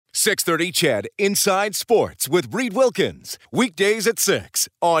630 CHED Inside Sports with Reed Wilkins. Weekdays at 6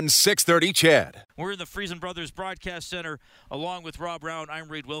 on 630 CHED. We're in the Friesen Brothers Broadcast Center along with Rob Brown. I'm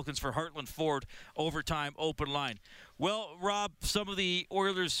Reed Wilkins for Heartland Ford Overtime Open Line. Well, Rob, some of the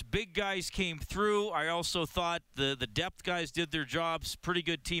Oilers' big guys came through. I also thought the depth guys did their jobs. Pretty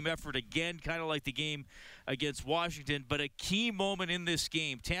good team effort again, kind of like the game against Washington. But a key moment in this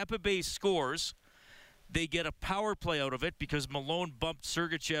game, Tampa Bay scores. They get a power play out of it because Malone bumped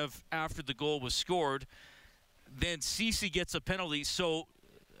Sergachev after the goal was scored. Then Ceci gets a penalty. So,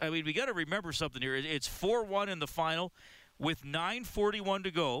 I mean, we got to remember something here. It's 4-1 in the final. With 9:41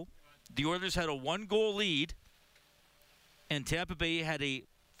 to go, the Oilers had a one-goal lead, and Tampa Bay had a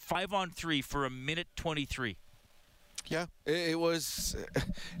 5-on-3 for 1:23. Yeah, it was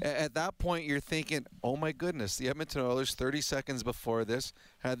at that point you're thinking, oh my goodness, the Edmonton Oilers 30 seconds before this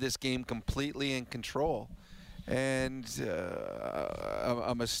had this game completely in control. And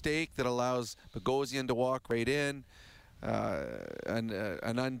a mistake that allows Bogosian to walk right in,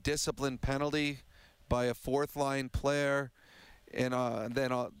 an undisciplined penalty by a fourth-line player, and then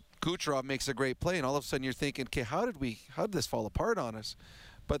Kucherov makes a great play, and all of a sudden you're thinking, okay, how did this fall apart on us?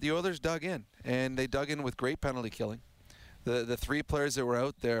 But the Oilers dug in, and they dug in with great penalty killing. The three players that were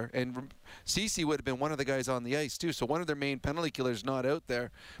out there, and Ceci would have been one of the guys on the ice too, so one of their main penalty killers not out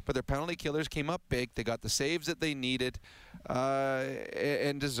there, but their penalty killers came up big. They got the saves that they needed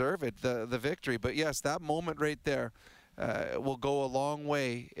and deserve it, the victory. But yes, that moment right there will go a long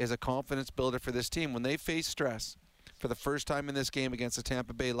way as a confidence builder for this team. When they face stress for the first time in this game against the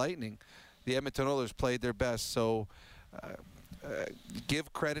Tampa Bay Lightning, the Edmonton Oilers played their best. So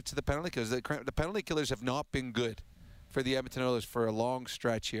give credit to the penalty killers. The penalty killers have not been good for the Edmonton Oilers for a long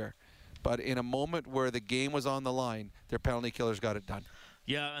stretch here. But in a moment where the game was on the line, their penalty killers got it done.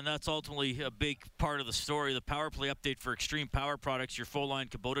 Yeah, and that's ultimately a big part of the story. The power play update for Extreme Power Products, your full-line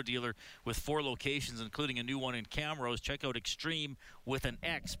Kubota dealer with 4 locations, including a new one in Camrose. Check out Extreme with an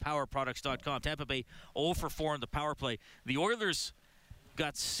X, powerproducts.com. Tampa Bay 0 for 4 in the power play. The Oilers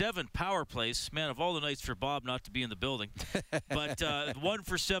got 7 power plays. Man, of all the nights for Bob not to be in the building. But 1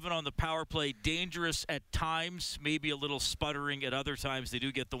 for 7 on the power play. Dangerous at times, maybe a little sputtering at other times. They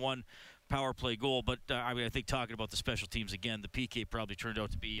do get the 1 power play goal. But, I think talking about the special teams again, the PK probably turned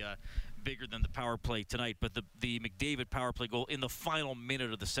out to be bigger than the power play tonight. But the McDavid power play goal in the final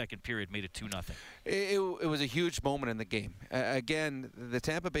minute of the second period made it 2-0. It was a huge moment in the game. Again, the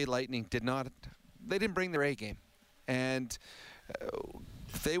Tampa Bay Lightning didn't bring their A game. And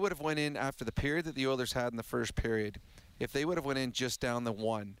if they would have went in after the period that the Oilers had in the first period, if they would have went in just down the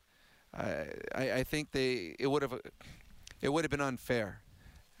 1, I think it would have been unfair.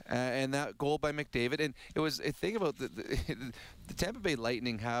 And that goal by McDavid, and it was a thing about the Tampa Bay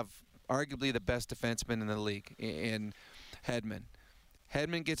Lightning have arguably the best defenseman in the league in Hedman.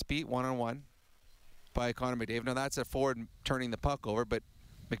 Hedman gets beat 1-on-1 by Connor McDavid. Now that's a forward turning the puck over, but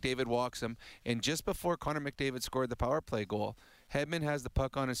McDavid walks him, and just before Connor McDavid scored the power play goal, Hedman has the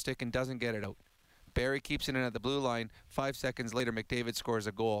puck on his stick and doesn't get it out. Barry keeps it in at the blue line. 5 seconds later, McDavid scores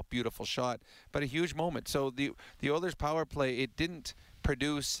a goal. Beautiful shot, but a huge moment. So the Oilers' power play, it didn't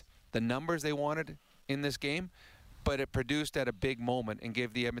produce the numbers they wanted in this game, but it produced at a big moment and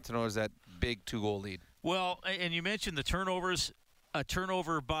gave the Edmonton Oilers that big 2-goal lead. Well, and you mentioned the turnovers. A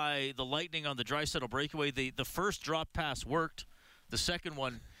turnover by the Lightning on the Draisaitl breakaway. The first drop pass worked. The second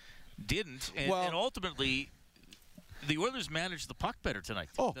one didn't, and ultimately, the Oilers managed the puck better tonight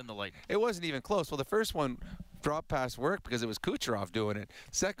than the Lightning. It wasn't even close. Well, the first one, drop pass worked because it was Kucherov doing it.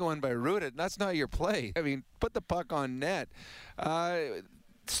 Second one by Ruda, that's not your play. I mean, put the puck on net.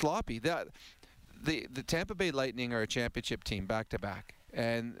 Sloppy. The Tampa Bay Lightning are a championship team back-to-back,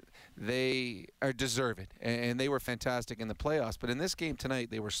 and they deserve it, and they were fantastic in the playoffs. But in this game tonight,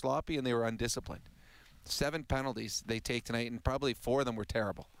 they were sloppy and they were undisciplined. 7 penalties they take tonight, and probably 4 of them were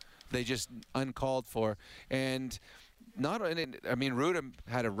terrible. They just uncalled for. And Ruda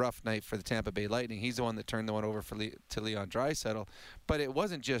had a rough night for the Tampa Bay Lightning. He's the one that turned the one over to Leon Draisaitl. But it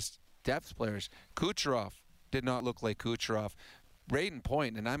wasn't just depth players. Kucherov did not look like Kucherov. Brayden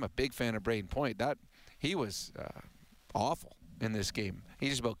Point, and I'm a big fan of Brayden Point, he was awful in this game. He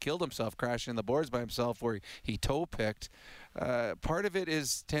just about killed himself crashing the boards by himself where he toe-picked. Part of it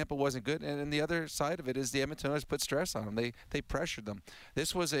is Tampa wasn't good, and then the other side of it is the Edmonton Oilers put stress on them. They pressured them.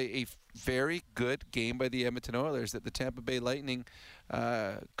 This was a very good game by the Edmonton Oilers that the Tampa Bay Lightning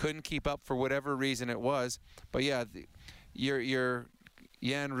couldn't keep up for whatever reason it was. But yeah, you're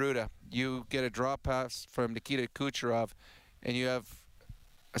Jan Ruda. You get a drop pass from Nikita Kucherov, and you have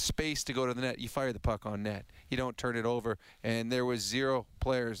a space to go to the net. You fire the puck on net. you don't turn it over. And there was 0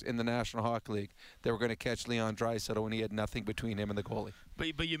 players in the National Hockey League that were going to catch Leon Draisaitl when he had nothing between him and the goalie.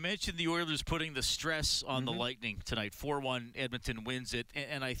 But you mentioned the Oilers putting the stress on the Lightning tonight. 4-1, Edmonton wins it.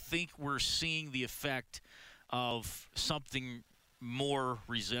 And I think we're seeing the effect of something more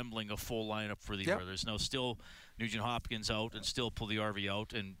resembling a full lineup for the Oilers. Now, still Nugent Hopkins out and still Puljujarvi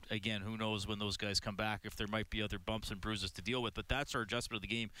out. And, again, who knows when those guys come back, if there might be other bumps and bruises to deal with. But that's our adjustment of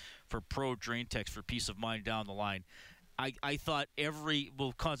the game for Pro Drain Text for peace of mind down the line. I thought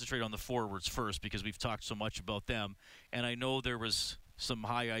we'll concentrate on the forwards first because we've talked so much about them. And I know there was some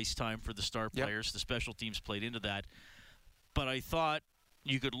high ice time for the star players. The special teams played into that. But I thought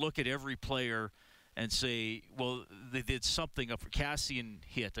you could look at every player and say, well, they did something up for Kassian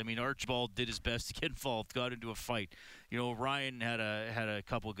hit. I mean, Archibald did his best to get involved, got into a fight. Ryan had a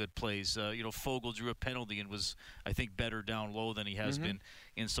couple of good plays. Fogle drew a penalty and was, I think, better down low than he has been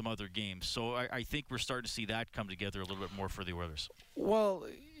in some other games. So I think we're starting to see that come together a little bit more for the Oilers. Well,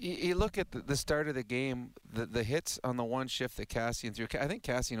 you look at the start of the game, the hits on the one shift that Kassian threw. I think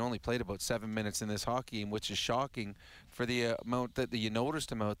Kassian only played about 7 minutes in this hockey game, which is shocking for the amount that you noticed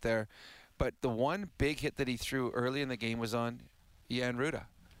him out there. But the one big hit that he threw early in the game was on Jan Rutta.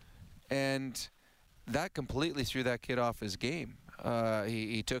 And that completely threw that kid off his game.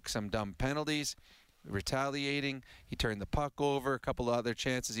 He took some dumb penalties, retaliating. He turned the puck over. A couple of other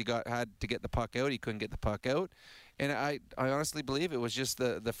chances he had to get the puck out. He couldn't get the puck out. And I honestly believe it was just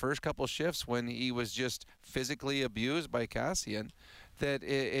the first couple shifts when he was just physically abused by Kassian that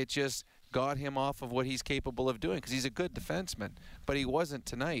it just got him off of what he's capable of doing, because he's a good defenseman, but he wasn't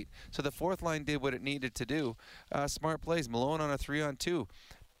tonight. So the fourth line did what it needed to do. Smart plays. Malone on a 3-on-2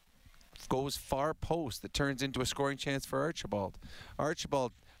 goes far post that turns into a scoring chance for Archibald.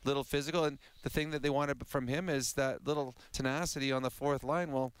 Archibald, little physical, and the thing that they wanted from him is that little tenacity on the fourth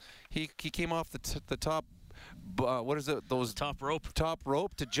line. Well, he came off the top. What is it? Those top rope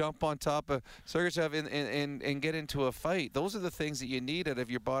to jump on top of Sergachev and get into a fight. Those are the things that you need out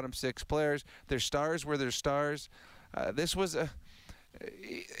of your bottom 6 players. Their stars were their stars. This was a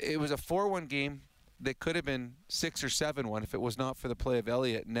 4-1 game that could have been 6 or 7-1 if it was not for the play of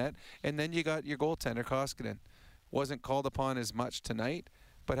Elliott in net. And then you got your goaltender Koskinen. Wasn't called upon as much tonight,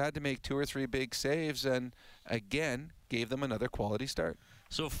 but had to make 2 or 3 big saves, and again gave them another quality start.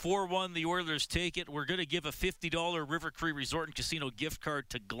 So 4-1, the Oilers take it. We're going to give a $50 River Cree Resort and Casino gift card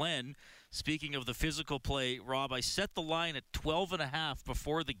to Glenn. Speaking of the physical play, Rob, I set the line at 12.5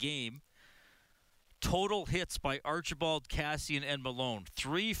 before the game. Total hits by Archibald, Kassian, and Malone.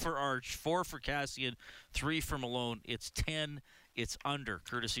 3 for Arch, 4 for Kassian, 3 for Malone. It's 10. It's under,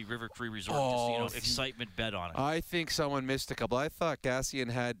 courtesy River Cree Resort and Casino. Excitement bet on it. I think someone missed a couple. I thought Kassian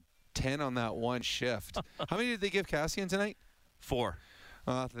had 10 on that one shift. How many did they give Kassian tonight? 4.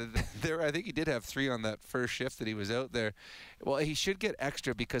 I think he did have 3 on that first shift that he was out there. Well, he should get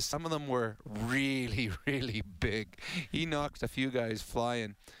extra because some of them were really, really big. He knocked a few guys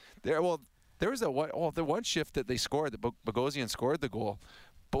flying. There was the one shift that they scored, that Bogosian scored the goal.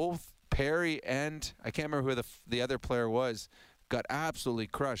 Both Perry and I can't remember who the other player was, got absolutely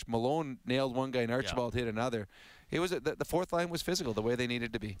crushed. Malone nailed one guy and Archibald hit another. It was the fourth line was physical the way they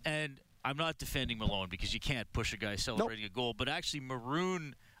needed to be. And I'm not defending Malone because you can't push a guy celebrating a goal, but actually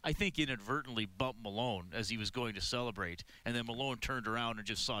Maroon, I think, inadvertently bumped Malone as he was going to celebrate, and then Malone turned around and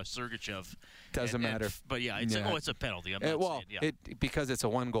just saw Sergachev. Doesn't matter. But it's a penalty. I'm not saying, because it's a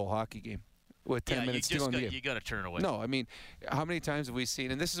 1-goal hockey game with 10 minutes to go in the game. You got to turn away. No, I mean, how many times have we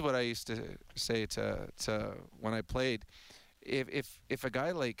seen? And this is what I used to say to when I played. If a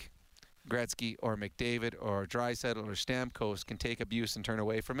guy like Gretzky or McDavid or Draisaitl or Stamkos can take abuse and turn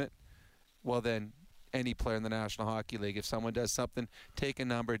away from it, well then any player in the National Hockey League, if someone does something, take a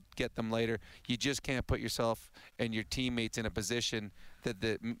number, get them later. You just can't put yourself and your teammates in a position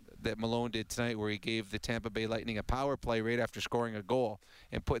that Malone did tonight, where he gave the Tampa Bay Lightning a power play right after scoring a goal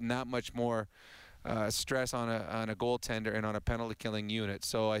and putting that much more stress on a goaltender and on a penalty-killing unit.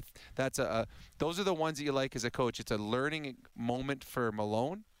 So those are the ones that you like as a coach. It's a learning moment for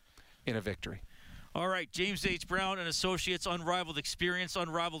Malone in a victory. All right, James H. Brown and Associates, unrivaled experience,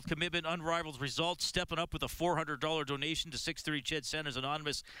 unrivaled commitment, unrivaled results, stepping up with a $400 donation to 630 Ched Centers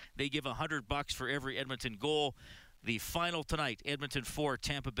Anonymous. They give $100 for every Edmonton goal. The final tonight, Edmonton 4,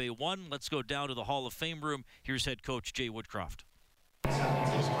 Tampa Bay 1. Let's go down to the Hall of Fame room. Here's head coach Jay Woodcroft.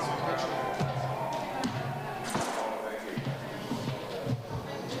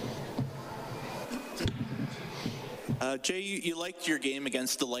 Jay, you liked your game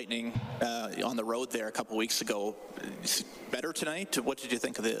against the Lightning on the road there a couple weeks ago. Better tonight? What did you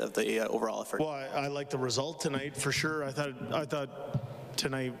think of the overall effort? Well, I liked the result tonight for sure. I thought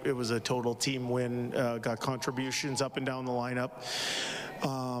tonight it was a total team win. Got contributions up and down the lineup.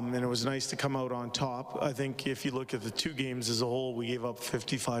 And it was nice to come out on top. I think if you look at the two games as a whole, we gave up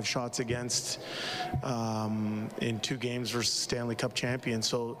 55 shots against in 2 games versus Stanley Cup champions.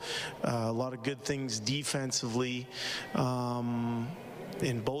 So a lot of good things defensively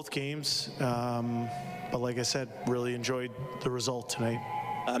in both games. But like I said, really enjoyed the result tonight.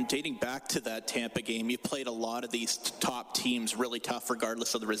 Dating back to that Tampa game, you played a lot of these top teams really tough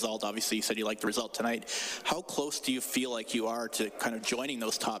regardless of the result. Obviously, you said you liked the result tonight. How close do you feel like you are to kind of joining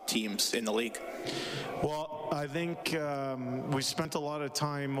those top teams in the league? Well, I think we spent a lot of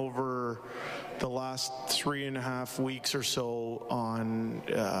time over the last 3.5 weeks or so on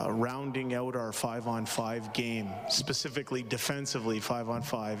rounding out our 5-on-5 game, specifically defensively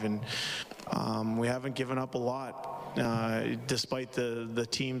 5-on-5, and we haven't given up a lot. Despite the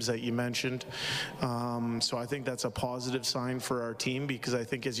teams that you mentioned. So I think that's a positive sign for our team, because I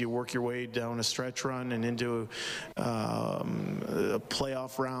think as you work your way down a stretch run and into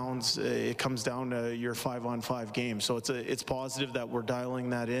playoff rounds, it comes down to your 5-on-5 game. So it's positive that we're dialing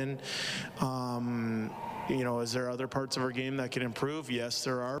that in. You know, is there other parts of our game that can improve? Yes,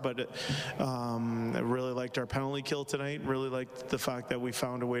 there are, but I really liked our penalty kill tonight. Really liked the fact that we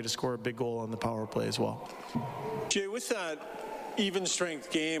found a way to score a big goal on the power play as well. Jay, with that even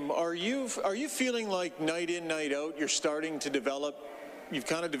strength game, are you feeling like night in, night out, you've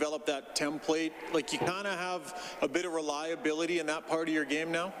kind of developed that template, like you kind of have a bit of reliability in that part of your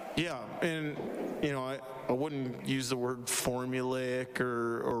game now? Yeah, and you know, I wouldn't use the word formulaic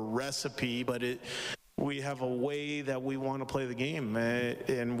or recipe, but we have a way that we want to play the game,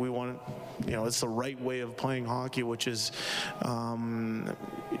 and we want, you know, it's the right way of playing hockey, which is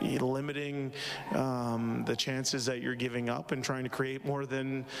limiting the chances that you're giving up and trying to create more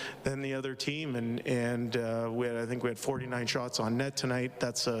than the other team. And I think we had 49 shots on net tonight.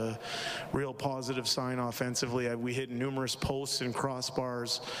 That's a real positive sign offensively. We hit numerous posts and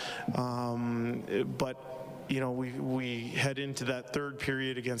crossbars, but you know, we head into that third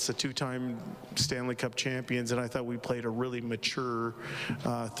period against the 2-time Stanley Cup champions, and I thought we played a really mature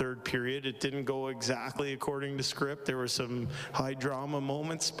third period. It didn't go exactly according to script. There were some high drama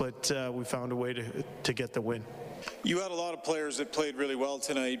moments, but we found a way to get the win. You had a lot of players that played really well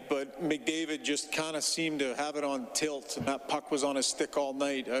tonight, but McDavid just kind of seemed to have it on tilt, and that puck was on his stick all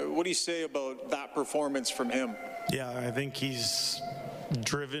night. What do you say about that performance from him? Yeah, I think he's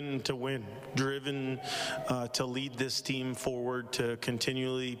driven to win, driven to lead this team forward, to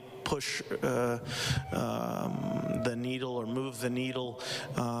continually push the needle or move the needle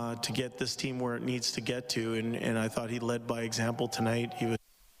to get this team where it needs to get to. And I thought he led by example tonight. He was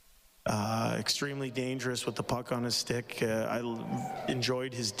extremely dangerous with the puck on his stick. I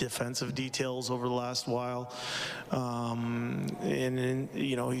enjoyed his defensive details over the last while. And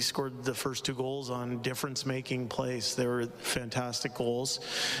you know, he scored the first 2 goals on difference-making plays. They were fantastic goals.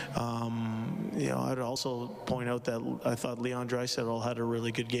 You know, I'd also point out that I thought Leon Draisaitl had a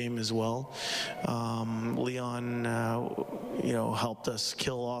really good game as well. Leon, you know, helped us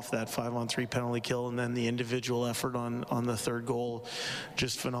kill off that 5-on-3 penalty kill, and then the individual effort on the third goal,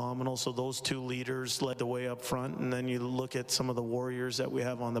 just phenomenal. So those 2 leaders led the way up front, and then you look at some of the warriors that we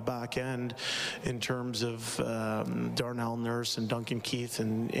have on the back end in terms of Darnell Nurse and Duncan Keith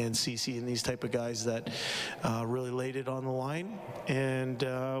and Cece and these type of guys that really laid it on the line. And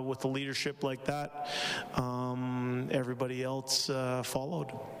with the leadership like that, everybody else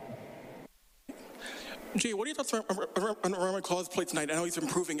followed. Jay, what are your thoughts on Ryan McLeod's play tonight? I know he's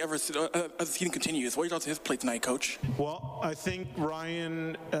improving as the season continues. What are your thoughts on his play tonight, Coach? Well, I think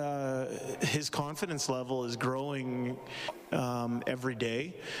Ryan, his confidence level is growing every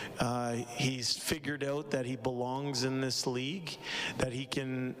day. He's figured out that he belongs in this league, that he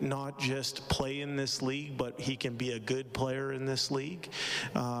can not just play in this league, but he can be a good player in this league.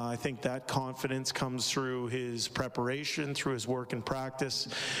 I think that confidence comes through his preparation, through his work and practice,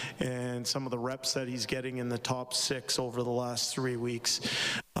 and some of the reps that he's getting in the top 6 over the last 3 weeks.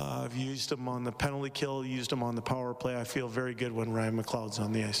 I've used him on the penalty kill, used him on the power play. I feel very good when Ryan McLeod's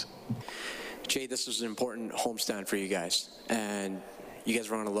on the ice. Jay, this was an important homestand for you guys, and you guys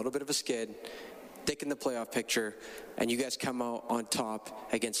were on a little bit of a skid, thick in the playoff picture, and you guys come out on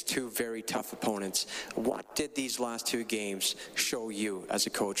top against 2 very tough opponents. What did these last 2 games show you as a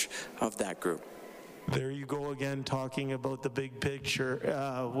coach of that group? There you go again, talking about the big picture.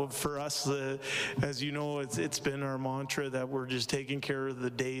 Well, for us, as you know, it's been our mantra that we're just taking care of the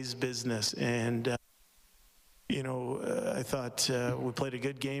day's business. And you know, I thought we played a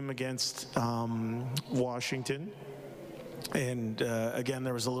good game against Washington. And again,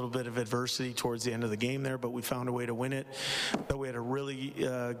 there was a little bit of adversity towards the end of the game there, but we found a way to win it. But we had a really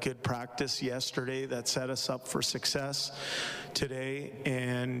good practice yesterday that set us up for success today.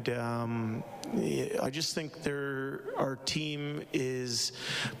 And I just think our team is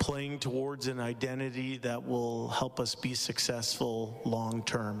playing towards an identity that will help us be successful long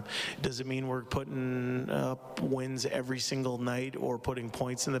term. Does it mean we're putting up wins every single night or putting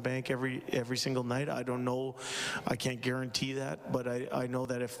points in the bank every single night? I don't know. I can't guarantee that, but I know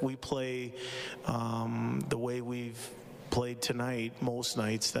that if we play the way we've played tonight, most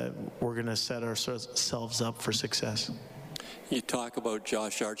nights, that we're going to set ourselves up for success. You talk about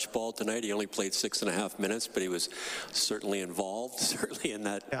Josh Archibald tonight. He only played 6.5 minutes, but he was certainly involved, certainly in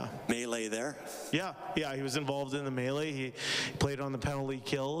that melee there. Yeah, he was involved in the melee. He played on the penalty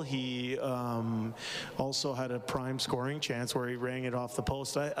kill. He also had a prime scoring chance where he rang it off the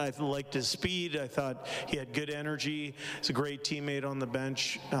post. I liked his speed. I thought he had good energy. He's a great teammate on the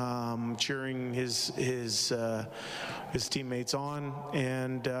bench, cheering his teammates on.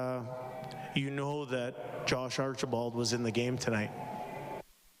 And you know that Josh Archibald was in the game tonight.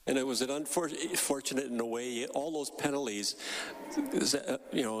 And it was an unfortunate in a way, all those penalties,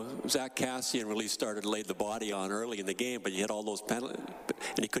 Zach Kassian really laid the body on early in the game, but you had all those penalties,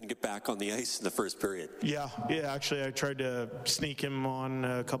 and he couldn't get back on the ice in the first period. Yeah, actually I tried to sneak him on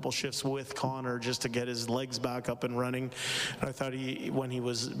a couple shifts with Connor just to get his legs back up and running. And I thought when he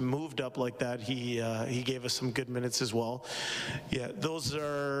was moved up like that, he gave us some good minutes as well. Yeah, those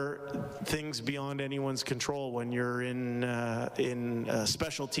are things beyond anyone's control when you're in a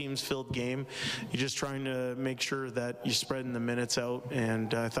special teams filled game. You're just trying to make sure that you're spreading the minutes out,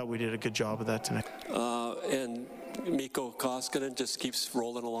 and I thought we did a good job of that tonight. And Mikko Koskinen just keeps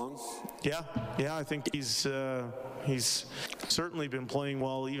rolling along. Yeah, I think he's certainly been playing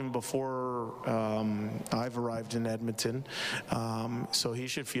well even before I've arrived in Edmonton. So he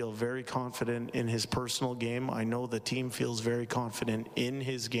should feel very confident in his personal game. I know the team feels very confident in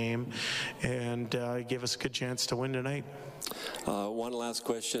his game, and gave us a good chance to win tonight. One last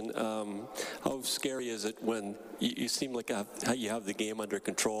question. How scary is it when you seem like you have the game under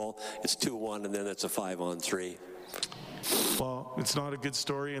control? It's 2-1 and then it's a 5-on-3. Well, it's not a good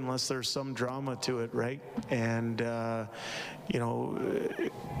story unless there's some drama to it, right? And that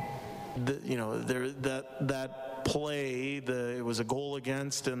play, it was a goal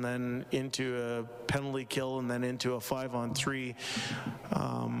against, and then into a penalty kill, and then into a 5-on-3.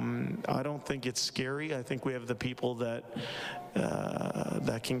 I don't think it's scary. I think we have the people that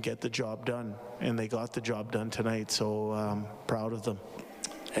can get the job done, and they got the job done tonight. So proud of them.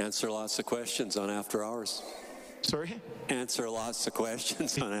 Answer lots of questions on After Hours. Sorry? Answer lots of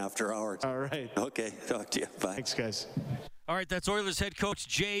questions on After Hours. All right. Okay, talk to you. Bye. Thanks, guys. All right, that's Oilers head coach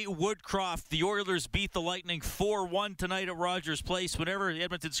Jay Woodcroft. The Oilers beat the Lightning 4-1 tonight at Rogers Place. Whenever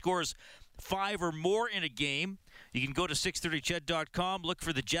Edmonton scores 5 or more in a game, you can go to 630ched.com, look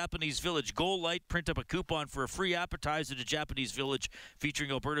for the Japanese Village Goal Light, print up a coupon for a free appetizer to Japanese Village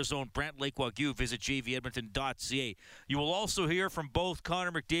featuring Alberta's own Brant Lake Wagyu. Visit jvedmonton.ca. You will also hear from both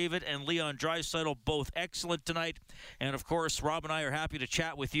Connor McDavid and Leon Draisaitl, both excellent tonight. And, of course, Rob and I are happy to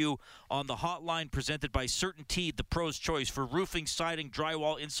chat with you on the hotline presented by CertainTeed, the pro's choice for roofing, siding,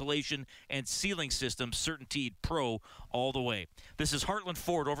 drywall, insulation, and ceiling systems. CertainTeed Pro all the way. This is Heartland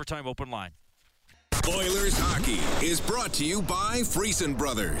Ford Overtime Open Line. Oilers hockey is brought to you by Friesen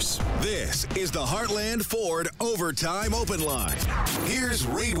Brothers. This is the Heartland Ford Overtime Open Line. Here's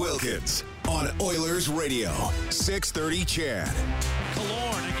Reed Wilkins on Oilers Radio, 630 Chad.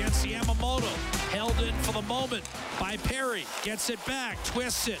 Killorn against Yamamoto. Held in for the moment by Perry. Gets it back,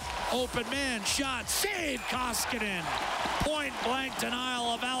 twists it. Open man, shot, save Koskinen. Point blank denial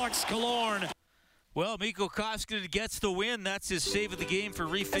of Alex Killorn. Well, Mikko Koskinen gets the win. That's his save of the game for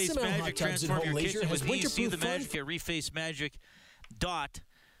Reface Magic. Transform your kitchen with me. See the magic at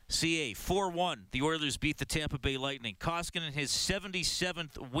refacemagic.ca. 4-1, the Oilers beat the Tampa Bay Lightning. Koskinen, his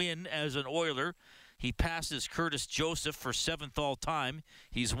 77th win as an Oiler. He passes Curtis Joseph for 7th all-time.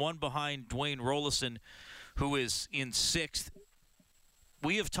 He's one behind Dwayne Rolison, who is in 6th.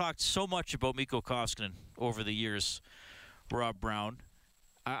 We have talked so much about Mikko Koskinen over the years, Rob Brown.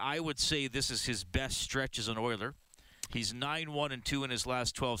 I would say this is his best stretch as an Oiler. He's 9-1-2 in his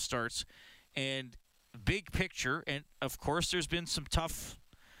last 12 starts. And big picture, and of course there's been some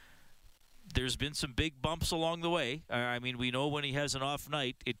big bumps along the way. I mean, we know when he has an off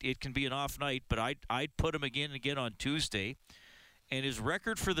night, it can be an off night, but I'd put him again and again on Tuesday. And his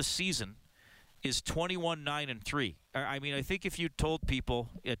record for the season is 21-9-3. I mean, I think if you told people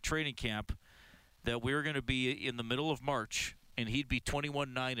at training camp that we were going to be in the middle of March and he'd be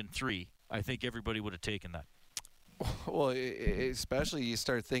 21-9-3, I think everybody would have taken that. Well, especially you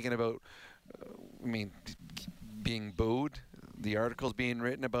start thinking about, being booed, the articles being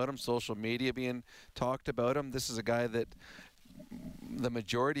written about him, social media being talked about him. This is a guy that the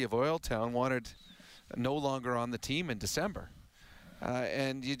majority of Oiltown wanted no longer on the team in December.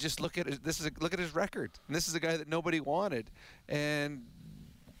 And you just look at it, look at his record. And this is a guy that nobody wanted. And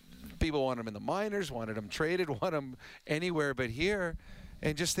people wanted him in the minors, wanted him traded, wanted him anywhere but here.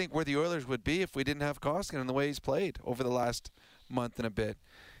 And just think where the Oilers would be if we didn't have Koskinen and the way he's played over the last month and a bit.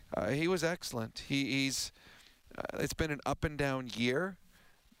 He was excellent. He's it's been an up and down year,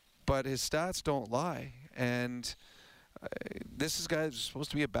 but his stats don't lie. And this is a guy who's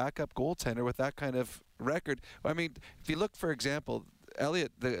supposed to be a backup goaltender with that kind of record. I mean, if you look, for example,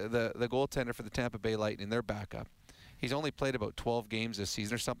 Elliott, the goaltender for the Tampa Bay Lightning, their backup, he's only played about 12 games this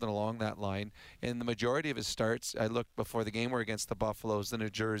season or something along that line. And the majority of his starts, I looked before the game, were against the Buffaloes, the New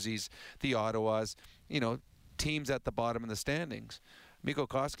Jerseys, the Ottawas, teams at the bottom of the standings. Mikko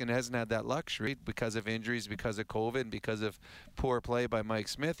Koskinen hasn't had that luxury because of injuries, because of COVID, and because of poor play by Mike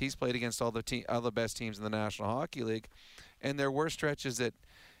Smith. He's played against all the best teams in the National Hockey League, and there were stretches that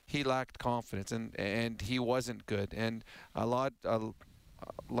he lacked confidence and he wasn't good. And a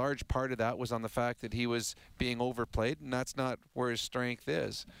large part of that was on the fact that he was being overplayed, and that's not where his strength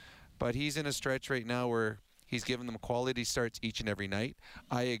is. But he's in a stretch right now where he's given them quality starts each and every night.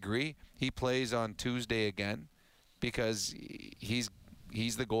 I agree. He plays on Tuesday again because he's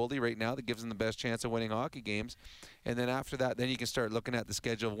the goalie right now that gives them the best chance of winning hockey games. And then after that, then you can start looking at the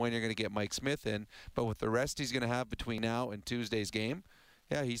schedule of when you're going to get Mike Smith in. But with the rest he's going to have between now and Tuesday's game,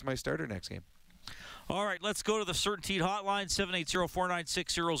 yeah, he's my starter next game. All right, let's go to the Certainteed hotline,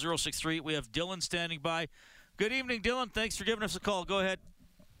 780-496-0063. We have Dylan standing by. Good evening, Dylan. Thanks for giving us a call. Go ahead.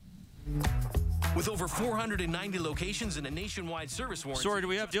 With over 490 locations and a nationwide service warranty. Sorry, do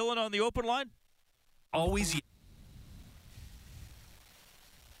we have Dylan on the open line? Always.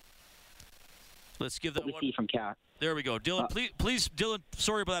 Let's give that one. From Cat. There we go. Dylan, please, Dylan,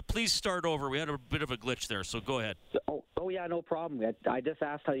 sorry about that. Please start over. We had a bit of a glitch there, so go ahead. Oh yeah, no problem. I just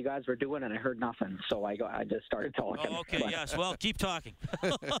asked how you guys were doing, and I heard nothing, so I just started talking. Oh, okay, yes. Well, keep talking.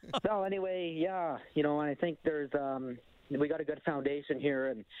 No, anyway, yeah, I think there's we got a good foundation here,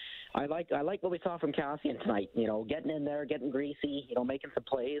 and I like what we saw from Kassian tonight. Getting in there, getting greasy, making some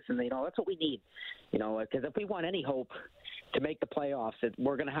plays, and that's what we need. Because if we want any hope to make the playoffs,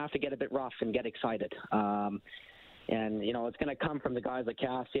 we're going to have to get a bit rough and get excited. And it's going to come from the guys like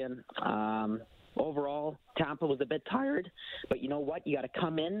Kassian. Overall, Tampa was a bit tired, but you know what? You got to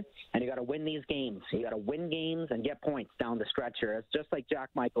come in and you got to win these games. You got to win games and get points down the stretch here. It's just like Jack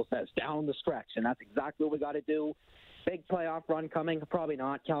Michael says, down the stretch, and that's exactly what we got to do. Big playoff run coming. Probably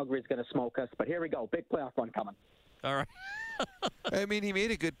not. Calgary's going to smoke us, but here we go. Big playoff run coming. All right. I mean, he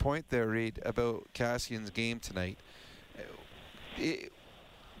made a good point there, Reed, about Kassian's game tonight.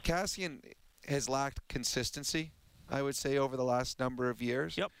 Kassian has lacked consistency, I would say, over the last number of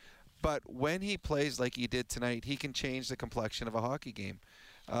years. Yep. But when he plays like he did tonight, he can change the complexion of a hockey game.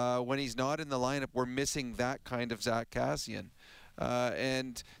 When he's not in the lineup, we're missing that kind of Zach Kassian.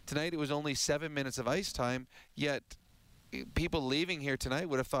 And tonight it was only 7 minutes of ice time, yet people leaving here tonight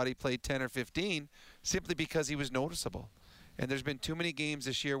would have thought he played 10 or 15 simply because he was noticeable. And there's been too many games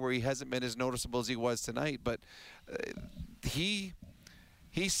this year where he hasn't been as noticeable as he was tonight. But he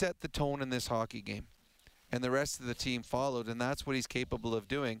set the tone in this hockey game. And the rest of the team followed, and that's what he's capable of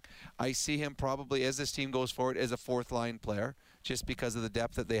doing. I see him probably, as this team goes forward, as a fourth-line player, just because of the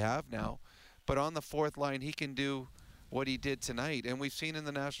depth that they have now. But on the fourth line, he can do what he did tonight. And we've seen in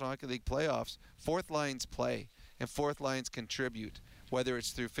the National Hockey League playoffs, fourth lines play, and fourth lines contribute, whether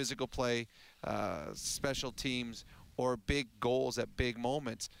it's through physical play, special teams, or big goals at big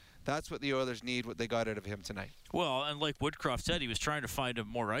moments. That's what the Oilers need, what they got out of him tonight. Well, and like Woodcroft said, he was trying to find him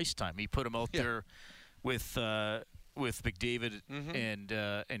more ice time. He put him out there with McDavid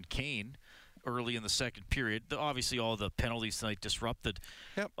and Kane early in the second period. Obviously, all the penalties tonight disrupted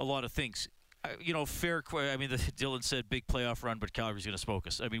a lot of things. Fair. I mean, Dylan said big playoff run, but Calgary's going to smoke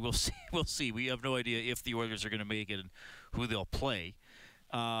us. I mean, we'll see. We'll see. We have no idea if the Oilers are going to make it and who they'll play.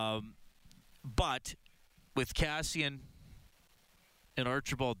 But with Kassian and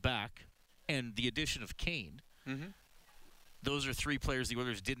Archibald back, and the addition of Kane. Those are three players the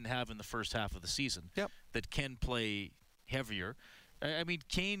Oilers didn't have in the first half of the season that can play heavier. I mean,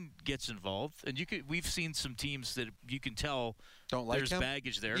 Kane gets involved, and we've seen some teams that you can tell don't like there's him.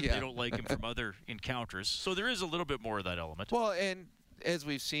 Baggage there. They don't like him from other encounters. So there is a little bit more of that element. Well, and as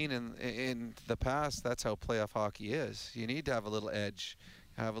we've seen in the past, that's how playoff hockey is. You need to have a little edge,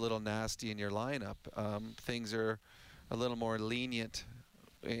 have a little nasty in your lineup. Things are a little more lenient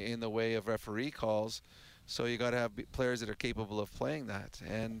in the way of referee calls. So you got to have players that are capable of playing that,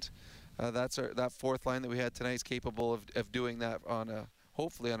 and that fourth line that we had tonight is capable of doing that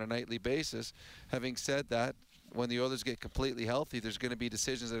hopefully on a nightly basis. Having said that, when the Oilers get completely healthy, there's going to be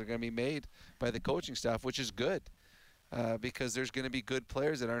decisions that are going to be made by the coaching staff, which is good, because there's going to be good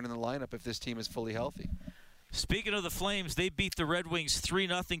players that aren't in the lineup if this team is fully healthy. Speaking of the Flames, they beat the Red Wings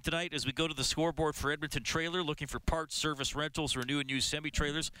 3-0 tonight. As we go to the scoreboard for Edmonton Trailer, looking for parts, service, rentals, or new and used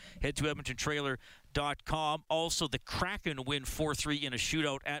semi-trailers, head to EdmontonTrailer.com. Also, the Kraken win 4-3 in a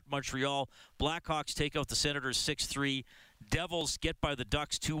shootout at Montreal. Blackhawks take out the Senators 6-3. Devils get by the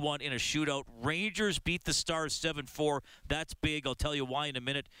Ducks 2-1 in a shootout. Rangers beat the Stars 7-4. That's big. I'll tell you why in a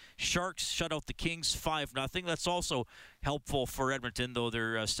minute. Sharks shut out the Kings 5-0. That's also helpful for Edmonton, though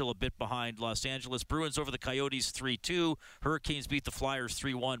they're still a bit behind Los Angeles. Bruins over the Coyotes 3-2. Hurricanes beat the Flyers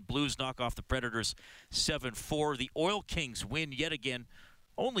 3-1. Blues knock off the Predators 7-4. The Oil Kings win yet again.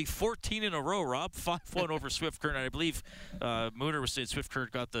 Only 14 in a row, Rob. 5-1 over Swift Current. I believe Mooner was saying Swift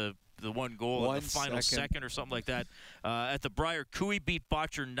Current got the one goal in the final second or something like that. At the Briar, Cooey beat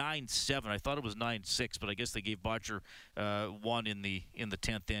Botcher 9-7. I thought it was 9-6, but I guess they gave Botcher one in the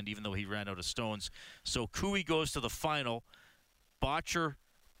 10th end, even though he ran out of stones. So Cooey goes to the final. Botcher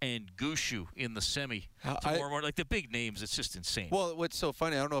and Gushu in the semi tomorrow. Like the big names, it's just insane. Well, what's so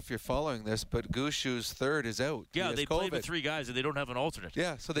funny, I don't know if you're following this, but Gushu's third is out. Yeah, they played with 3 guys, and they don't have an alternate.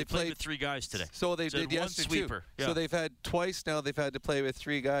 Yeah, so they played with 3 guys today. So they did yesterday, too. Yeah. So they've had twice now they've had to play with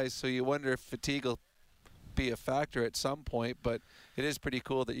 3 guys, so you wonder if fatigue will be a factor at some point, but it is pretty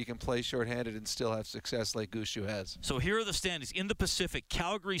cool that you can play shorthanded and still have success like Gushu has. So here are the standings. In the Pacific,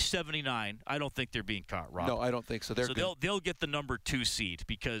 Calgary 79. I don't think they're being caught, Rob. No, I don't think so. They'll get the number 2 seed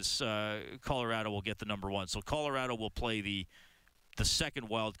because Colorado will get the number 1. So Colorado will play the second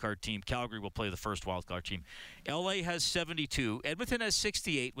wild card team. Calgary will play the first wild card team. LA has 72. Edmonton has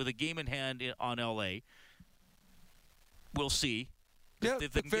 68 with a game in hand on LA. We'll see. Yeah,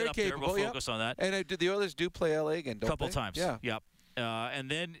 if they can very get up capable, there, we'll focus on that. And the Oilers do play LA again, don't they? A couple times. Yeah. Yep. And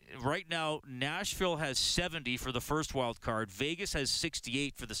then right now, Nashville has 70 for the first wild card. Vegas has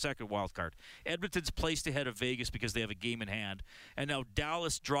 68 for the second wild card. Edmonton's placed ahead of Vegas because they have a game in hand. And now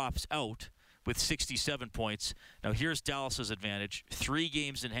Dallas drops out with 67 points. Now here's Dallas's advantage. 3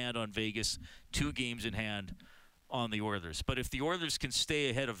 games in hand on Vegas, 2 games in hand on the Oilers. But if the Oilers can stay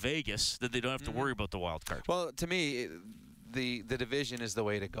ahead of Vegas, then they don't have to worry about the wild card. Well, to me, the division is the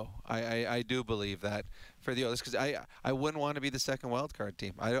way to go. I do believe that for the Oilers, because I wouldn't want to be the second wild card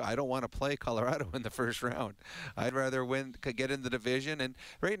team. I don't want to play Colorado in the first round. I'd rather get in the division. And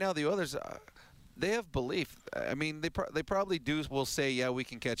right now the Oilers, they have belief. I mean, they probably will say, yeah, we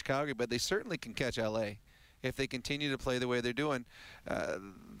can catch Calgary, but they certainly can catch LA if they continue to play the way they're doing.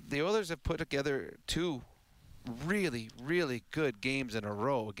 The Oilers have put together 2 really, really good games in a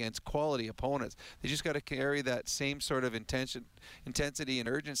row against quality opponents. They just got to carry that same sort of intensity and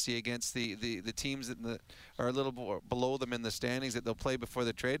urgency against the teams that are a little below them in the standings that they'll play before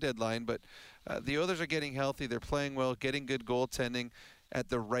the trade deadline. But the Oilers are getting healthy. They're playing well, getting good goaltending at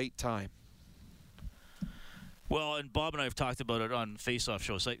the right time. Well, and Bob and I have talked about it on face-off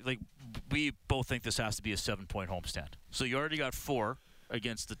shows. Like we both think this has to be a 7-point homestand. So you already got 4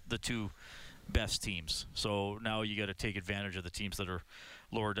 against the 2 best teams. So now you got to take advantage of the teams that are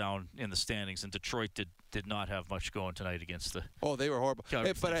lower down in the standings. And Detroit did not have much going tonight against the. Oh, they were horrible.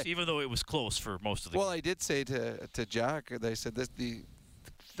 But even though it was close for most of the. Well, game. I did say to Jack, they said that the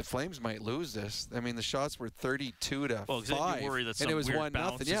Flames might lose this. I mean, the shots were 32-5. Well, then you worry that some and it was weird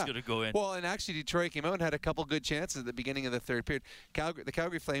 1-0. is going to go in. Well, and actually Detroit came out and had a couple good chances at the beginning of the third period. The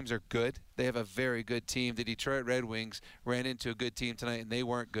Calgary Flames are good. They have a very good team. The Detroit Red Wings ran into a good team tonight, and they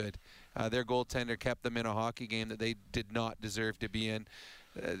weren't good. Their goaltender kept them in a hockey game that they did not deserve to be in.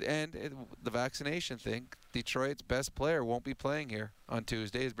 The vaccination thing, Detroit's best player won't be playing here on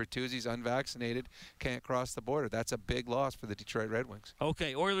Tuesday as Bertuzzi's unvaccinated, can't cross the border. That's a big loss for the Detroit Red Wings.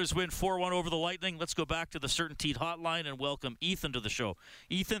 Okay, Oilers win 4-1 over the Lightning. Let's go back to the CertainTeed hotline and welcome Ethan to the show.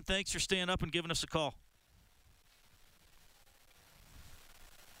 Ethan, thanks for staying up and giving us a call.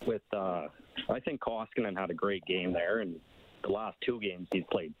 I think Koskinen had a great game there, and the last 2 games he's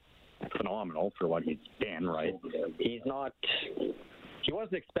played phenomenal for what he's been, right? He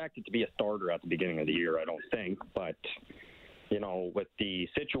wasn't expected to be a starter at the beginning of the year, I don't think, but with the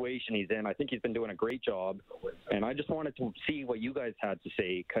situation he's in, I think he's been doing a great job, and I just wanted to see what you guys had to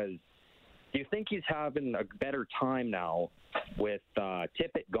say, because do you think he's having a better time now with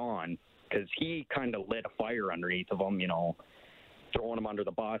Tippett gone, because he kind of lit a fire underneath of him, throwing him under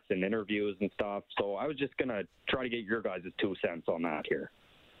the bus in interviews and stuff, so I was just going to try to get your guys' 2 cents on that here.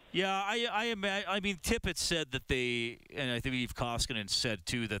 Yeah, I mean, Tippett said that they, and I think Koskinen said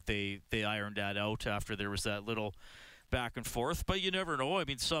too that they ironed that out after there was that little back and forth. But you never know. I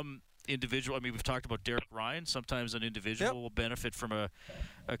mean, some individual. I mean, we've talked about Derek Ryan. Sometimes an individual will benefit from a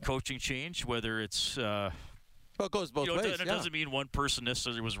coaching change, whether it's. Well, it goes both ways. It doesn't mean one person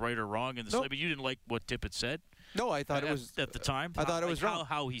necessarily was right or wrong in this. I mean, you didn't like what Tippett said. No, I thought it was at the time. I thought it was wrong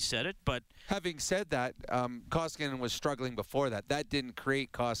how he said it, but having said that, Koskinen was struggling before that. That didn't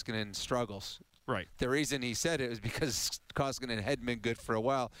create Koskinen's struggles. Right. The reason he said it was because Koskinen had been good for a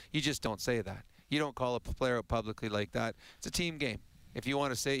while. You just don't say that. You don't call a player out publicly like that. It's a team game. If you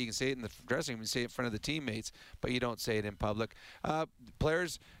want to say it, you can say it in the dressing room, you say it in front of the teammates, but you don't say it in public.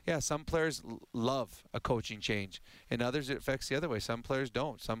 Players, some players love a coaching change. In others, it affects the other way. Some players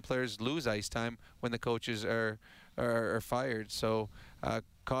don't. Some players lose ice time when the coaches are fired. So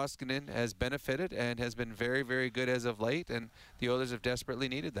Koskinen has benefited and has been very, very good as of late, and the Oilers have desperately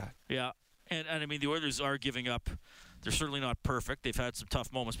needed that. Yeah, and I mean, the Oilers are giving up. They're certainly not perfect. They've had some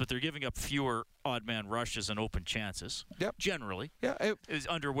tough moments, but they're giving up fewer odd man rushes and open chances. Yep. Generally. Yeah. It was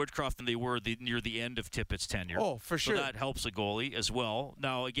under Woodcroft than they were near the end of Tippett's tenure. Oh, for sure. So that helps a goalie as well.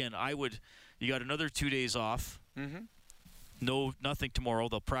 Now, again, you got another 2 days off. Mm-hmm. Nothing tomorrow.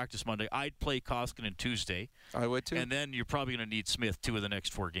 They'll practice Monday. I'd play Koskinen Tuesday. I would too. And then you're probably going to need Smith 2 of the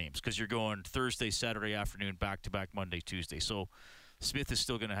next 4 games because you're going Thursday, Saturday afternoon, back-to-back Monday, Tuesday. So Smith is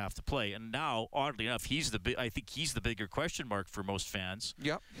still going to have to play, and now, oddly enough, I think he's the bigger question mark for most fans.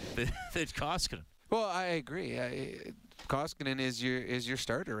 Yep. Than Koskinen. Well, I agree. Koskinen is your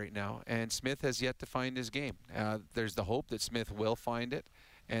starter right now, and Smith has yet to find his game. There's the hope that Smith will find it,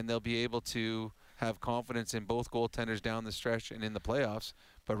 and they'll be able to have confidence in both goaltenders down the stretch and in the playoffs.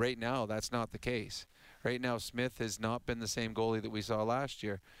 But right now, that's not the case. Right now, Smith has not been the same goalie that we saw last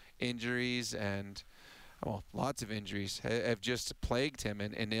year. Injuries and lots of injuries have just plagued him,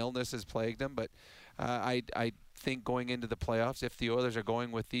 and illness has plagued him. But I think going into the playoffs, if the Oilers are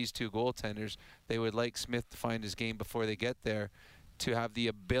going with these 2 goaltenders, they would like Smith to find his game before they get there, to have the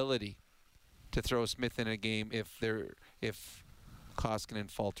ability to throw Smith in a game if Koskinen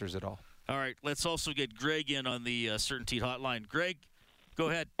falters at all. All right, let's also get Greg in on the Certainty Hotline. Greg, go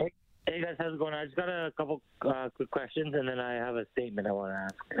ahead. Hey guys, how's it going? I just got a couple quick questions, and then I have a statement I want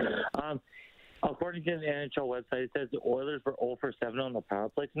to ask. According to the NHL website, it says the Oilers were 0 for 7 on the power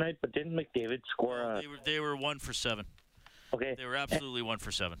play tonight, but didn't McDavid score They were 1 for 7. Okay. They were absolutely 1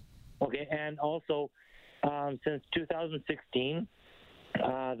 for 7. Okay, and also, since 2016,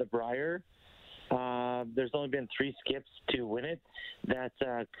 the Brier, there's only been 3 skips to win it. That's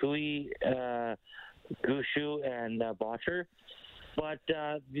Kui, Gushu, and Botcher. But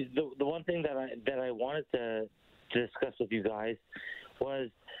the one thing that I wanted to discuss with you guys was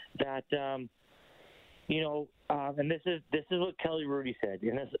that and this is what Kelly Rudy said,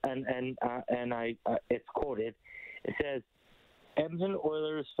 and I it's quoted. It says, Edmonton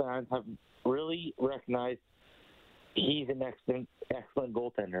Oilers fans have really recognized he's an excellent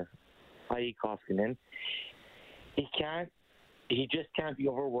goaltender, i.e. Koskinen. He just can't be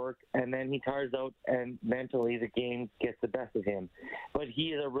overworked, and then he tires out, and mentally the game gets the best of him. But he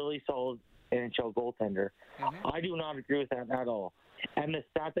is a really solid NHL goaltender. Mm-hmm. I do not agree with that at all. And the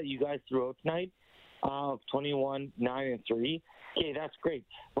stat that you guys threw out tonight of 21, 9, and 3, okay, that's great.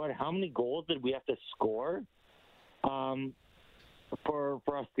 But how many goals did we have to score for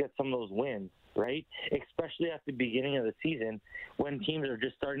us to get some of those wins, right? Especially at the beginning of the season when teams are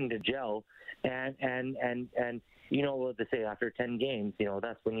just starting to gel, and you know what they say, after 10 games,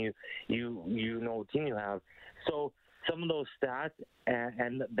 that's when you know what team you have. So some of those stats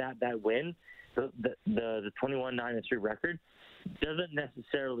and that win, the 21, 9, and 3 record, doesn't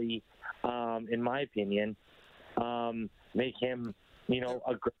necessarily, in my opinion, make him,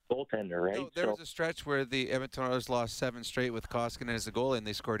 a great goaltender, right? No, there was a stretch where the Edmonton Oilers lost 7 straight with Koskinen as a goalie, and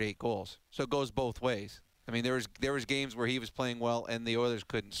they scored 8 goals. So it goes both ways. I mean, there was games where he was playing well and the Oilers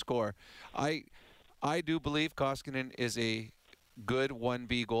couldn't score. I do believe Koskinen is a good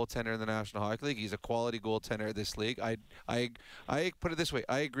 1B goaltender in the National Hockey League. He's a quality goaltender in this league. I put it this way.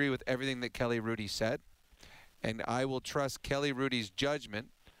 I agree with everything that Kelly Rudy said. And I will trust Kelly Rudy's judgment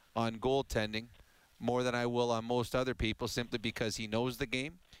on goaltending more than I will on most other people, simply because he knows the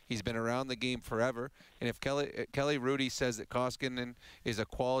game. He's been around the game forever. And if Kelly Rudy says that Koskinen is a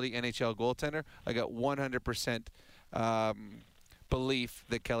quality NHL goaltender, I got 100% belief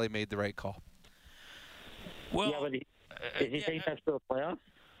that Kelly made the right call. Well, yeah, but is he taking us to the playoffs?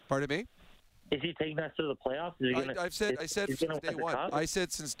 Pardon me? Is he taking us to the playoffs? I said since day one. I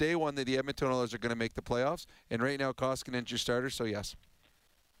said since day one that the Edmonton Oilers are going to make the playoffs, and right now Koskinen's your starter, so yes.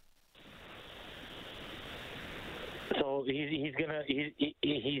 So he's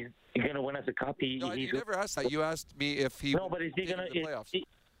gonna win us a cup. No, you never asked that. You asked me if he. No, but is he gonna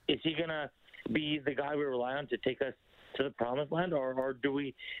is he gonna be the guy we rely on to take us to the promised land, or do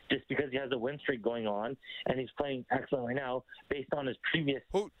we, just because he has a win streak going on and he's playing excellent right now based on his previous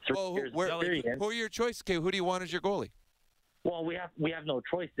 3 years experience? Who are your choice? Okay, who do you want as your goalie? Well, we have no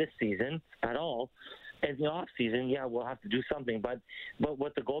choice this season at all. In the off season, yeah, we'll have to do something. But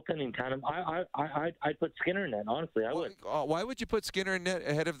with the goaltending tandem, I'd put Skinner in net. Honestly, I would. Why would you put Skinner in net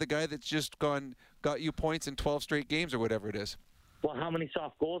ahead of the guy that's just got you points in 12 straight games or whatever it is? Well, how many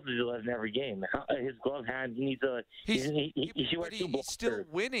soft goals does he let in every game? His glove hand, he needs a. He's still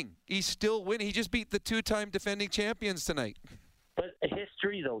winning. He's still winning. He just beat the 2-time defending champions tonight. But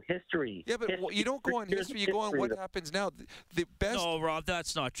history, though, history. Yeah, but you don't go on history. You go on what happens now. The best. No, Rob,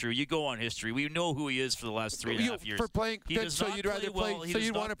 that's not true. You go on history. We know who he is for the last 3.5 years. For playing, so you'd rather play. So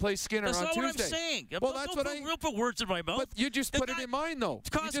you'd want to play Skinner on Tuesday. That's not what I'm saying. Well, that's what I. Don't put words in my mouth. But you just put it in mine, though.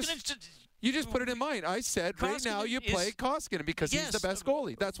 You just put it in mine. I said right now you play Koskinen because he's the best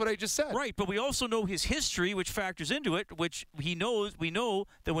goalie. That's what I just said. Right, but we also know his history, which factors into it, which he knows. We know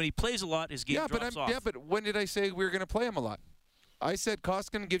that when he plays a lot, his game drops off. Yeah, but when did I say we were going to play him a lot? I said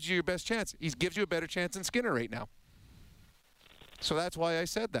Koskinen gives you your best chance. He gives you a better chance than Skinner right now. So that's why I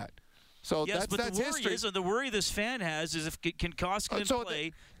said that. So yes, that's the worry history. is, and the worry this fan has is if can Koskinen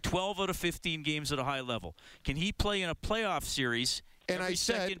play 12 out of 15 games at a high level? Can he play in a playoff series? And I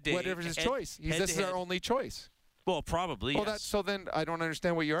said, whatever's his choice. This is our only choice. Well, probably. Well, yes. So then I don't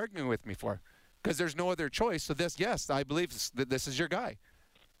understand what you're arguing with me for, because there's no other choice. So I believe that this is your guy,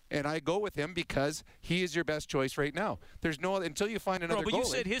 and I go with him because he is your best choice right now. There's no other, until you find another goalie. But you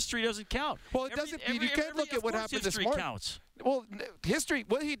said history doesn't count. Well, it doesn't. You can't look at what happened this morning. Counts. Well, history,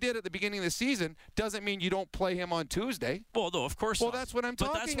 what he did at the beginning of the season doesn't mean you don't play him on Tuesday. Well, no, of course not. Well, that's what I'm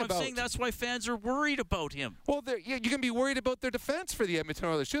talking about. But that's what I'm saying. That's why fans are worried about him. Well, you can be worried about their defense for the Edmonton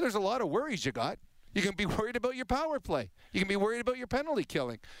Oilers, too. There's a lot of worries you got. You can be worried about your power play. You can be worried about your penalty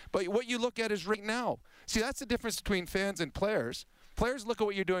killing. But what you look at is right now. See, that's the difference between fans and players. Players look at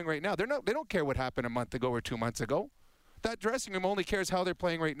what you're doing right now. They don't care what happened a month ago or 2 months ago. That dressing room only cares how they're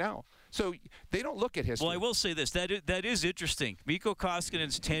playing right now. So they don't look at history. Well, I will say this. That is interesting. Mikko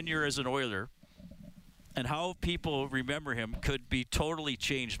Koskinen's tenure as an Oiler and how people remember him could be totally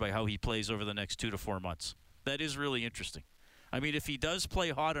changed by how he plays over the next 2 to 4 months. That is really interesting. I mean, if he does play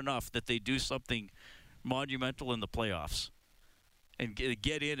hot enough that they do something monumental in the playoffs and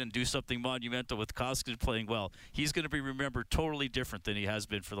get in and do something monumental with Koskinen playing well, he's going to be remembered totally different than he has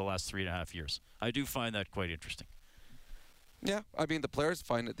been for the last 3.5 years. I do find that quite interesting. Yeah, I mean, the players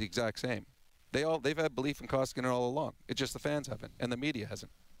find it the exact same. They've had belief in Koskinen all along. It's just the fans haven't, and the media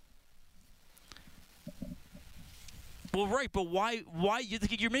hasn't. Well, right, but why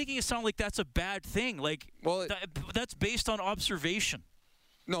you're making it sound like that's a bad thing? Like, well, that's based on observation.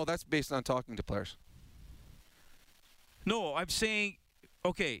 No, that's based on talking to players. No, I'm saying,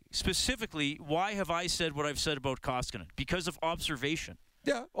 okay, specifically, why have I said what I've said about Koskinen? Because of observation.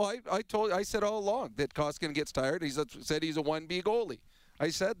 Yeah, well, I said all along that Koskinen gets tired. He said he's a 1B goalie. I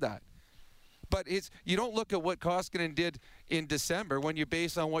said that. But you don't look at what Koskinen did in December when you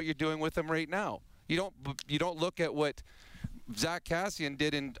base on what you're doing with him right now. You don't look at what Zach Kassian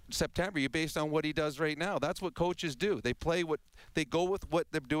did in September. You base on what he does right now. That's what coaches do. They go with what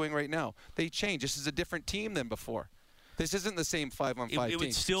they're doing right now. They change. This is a different team than before. This isn't the same 5-on-5 team. It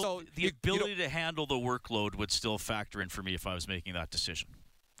would still, the ability to handle the workload would still factor in for me if I was making that decision.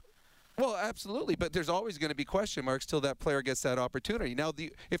 Well, absolutely, but there's always going to be question marks till that player gets that opportunity. Now,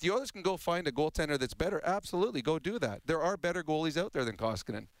 if the Oilers can go find a goaltender that's better, absolutely, go do that. There are better goalies out there than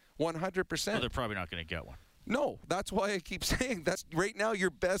Koskinen, 100%. Well, they're probably not going to get one. No, that's why I keep saying that's right now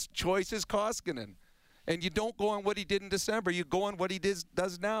your best choice is Koskinen. And you don't go on what he did in December. You go on what he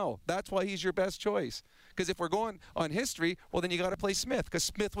does now. That's why he's your best choice. Because if we're going on history, well, then you got to play Smith, because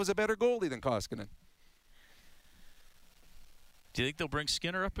Smith was a better goalie than Koskinen. Do you think they'll bring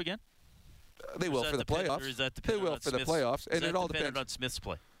Skinner up again? They will for the playoffs. Or is that they will for the playoffs, and it all depends on Smith's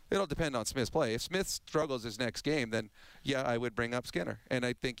play. It'll depend on Smith's play. If Smith struggles his next game, then yeah, I would bring up Skinner, and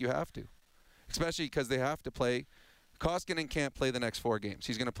I think you have to, especially because they have to play. Koskinen can't play the next 4 games.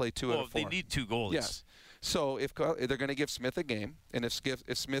 He's going to play 2 out of 4. They need 2 goalies. Yes. So if they're going to give Smith a game, and if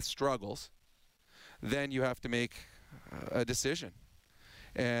Smith struggles, then you have to make a decision.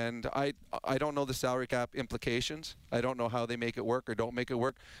 And I don't know the salary cap implications. I don't know how they make it work or don't make it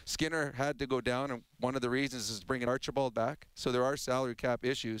work. Skinner had to go down, and one of the reasons is bringing Archibald back. So there are salary cap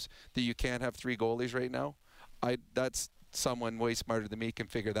issues that you can't have 3 goalies right now. That's someone way smarter than me can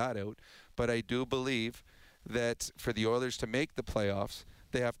figure that out. But I do believe that for the Oilers to make the playoffs,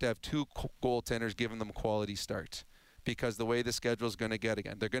 they have to have 2 goaltenders giving them quality starts. because the way the schedule is going to get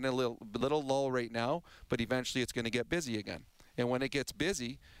again. They're going to little lull right now, but eventually it's going to get busy again. And when it gets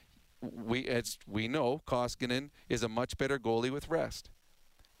busy, as we know, Koskinen is a much better goalie with rest.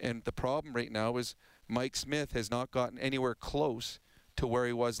 And the problem right now is Mike Smith has not gotten anywhere close to where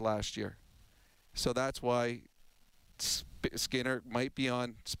he was last year. So that's why Skinner might be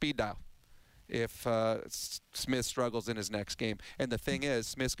on speed dial if Smith struggles in his next game. And the thing is,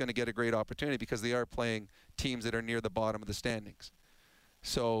 Smith's going to get a great opportunity because they are playing teams that are near the bottom of the standings.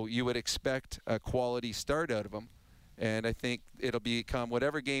 So you would expect a quality start out of him. And I think it'll become,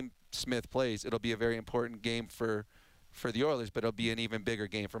 whatever game Smith plays, it'll be a very important game for the Oilers, but it'll be an even bigger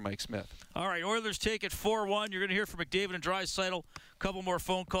game for Mike Smith. All right, Oilers take it 4-1. You're going to hear from McDavid and Draisaitl. A couple more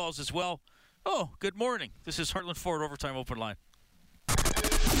phone calls as well. Oh, good morning. This is Heartland Ford Overtime Open Line.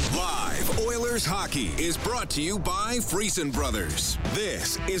 Live Oilers hockey is brought to you by Friesen Brothers.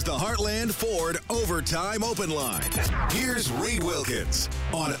 This is the Heartland Ford Overtime Open Line. Here's Reed Wilkins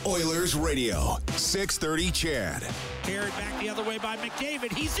on Oilers Radio, 630 CHED. Carried back the other way by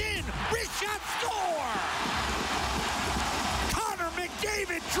McDavid. He's in. Wrist shot, score! Connor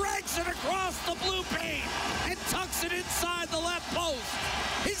McDavid drags it across the blue paint and tucks it inside the left post.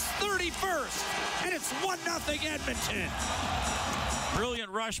 His 31st, and it's 1-0 Edmonton. Brilliant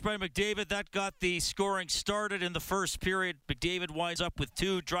rush by McDavid. That got the scoring started in the first period. McDavid winds up with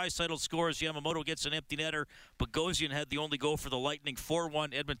 2. Draisaitl scores. Yamamoto gets an empty netter. Bogosian had the only goal for the Lightning.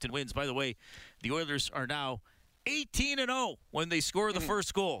 4-1 Edmonton wins. By the way, the Oilers are now 18-0 when they score the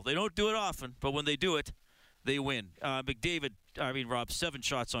first goal. They don't do it often, but when they do it, they win. Rob, 7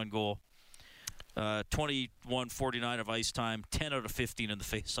 shots on goal. 21-49 of ice time, 10 out of 15 in the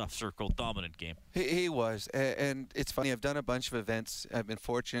face-off circle. Dominant game. He was. And it's funny, I've done a bunch of events. I've been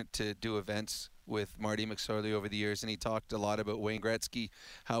fortunate to do events with Marty McSorley over the years, and he talked a lot about Wayne Gretzky,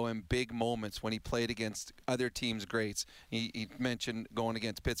 how in big moments when he played against other teams' greats, he mentioned going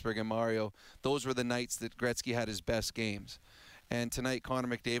against Pittsburgh and Mario, those were the nights that Gretzky had his best games. And tonight, Connor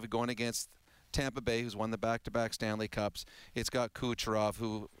McDavid going against Tampa Bay, who's won the back-to-back Stanley Cups. It's got Kucherov,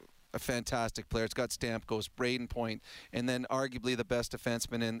 who a fantastic player. It's got Stamkos, Braden Point, and then arguably the best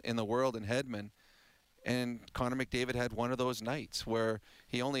defenseman in the world in Hedman. And Connor McDavid had one of those nights where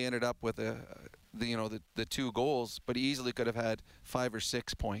he only ended up with the 2 goals, but he easily could have had 5 or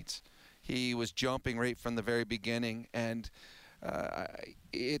 6 points. He was jumping right from the very beginning, and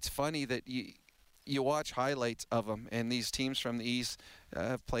it's funny that you watch highlights of him, and these teams from the East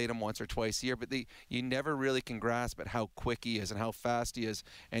have played him once or twice a year, but you never really can grasp at how quick he is and how fast he is.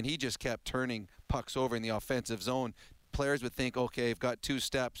 And he just kept turning pucks over in the offensive zone. Players would think, okay, I've got 2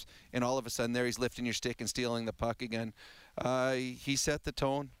 steps, and all of a sudden there he's lifting your stick and stealing the puck again. He set the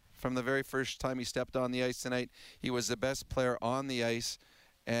tone from the very first time he stepped on the ice tonight. He was the best player on the ice,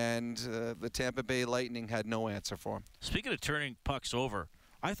 and the Tampa Bay Lightning had no answer for him. Speaking of turning pucks over,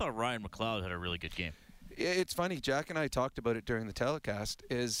 I thought Ryan McLeod had a really good game. It's funny, Jack and I talked about it during the telecast,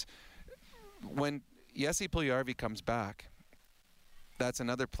 is when Jesse Puljujarvi comes back, that's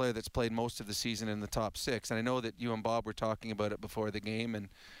another player that's played most of the season in the top 6. And I know that you and Bob were talking about it before the game, and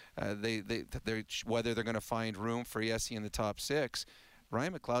whether they're going to find room for Jesse in the top 6.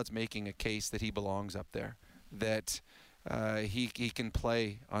 Ryan McLeod's making a case that he belongs up there, that he can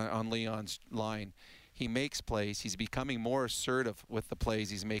play on Leon's line. He makes plays. He's becoming more assertive with the plays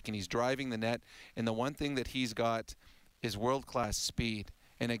he's making. He's driving the net. And the one thing that he's got is world-class speed.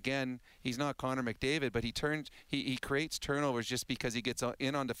 And again, he's not Connor McDavid, but he creates turnovers just because he gets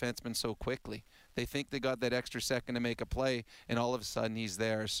in on defensemen so quickly. They think they got that extra second to make a play, and all of a sudden he's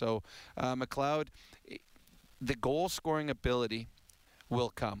there. So McLeod, the goal-scoring ability will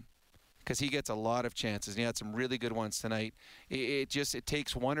come, because he gets a lot of chances, and he had some really good ones tonight. It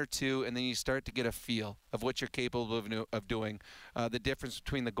takes 1 or 2, and then you start to get a feel of what you're capable of doing, the difference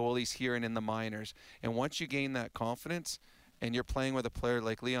between the goalies here and in the minors. And once you gain that confidence, and you're playing with a player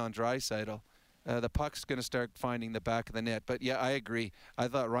like Leon Draisaitl, the puck's going to start finding the back of the net. But yeah, I agree. I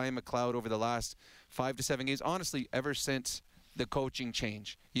thought Ryan McLeod over the last 5 to 7 games, honestly, ever since the coaching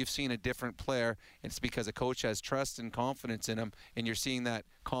change, you've seen a different player. It's because a coach has trust and confidence in him, and you're seeing that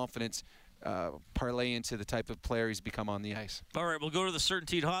confidence parlay into the type of player he's become on the ice. All right, we'll go to the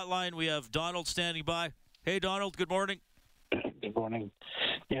CertainTeed hotline. We have Donald standing by. Hey, Donald, good morning. Good morning.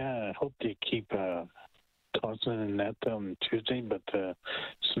 Yeah, I hope they keep Thompson in net on Tuesday, but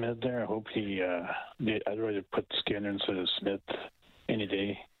Smith there, I hope I'd rather put Skinner instead of Smith any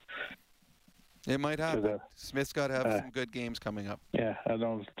day. It might happen. Smith's got to have some good games coming up. Yeah, I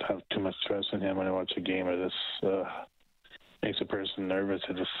don't have too much trust in him when I watch a game of this. Makes a person nervous.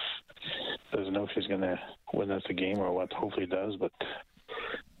 It just doesn't know if he's going to win us a game or what. Hopefully he does, but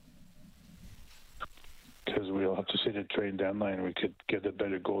because we'll have to see say the trade deadline, we could get a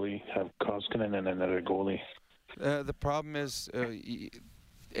better goalie, have Koskinen and another goalie. The problem is,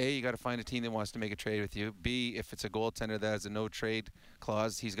 A, you got to find a team that wants to make a trade with you. B, if it's a goaltender that has a no-trade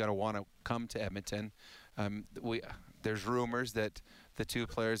clause, he's got to want to come to Edmonton. There's rumors that the two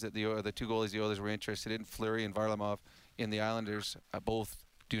players that the two goalies the Oilers were interested in, Fleury and Varlamov, in the Islanders, both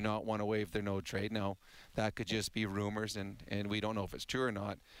do not want to waive their no-trade. Now, that could just be rumors, and we don't know if it's true or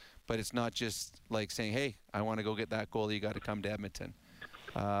not. But it's not just like saying, hey, I want to go get that goalie, you got to come to Edmonton.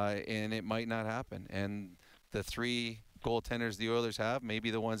 And it might not happen. And the three goaltenders the Oilers have may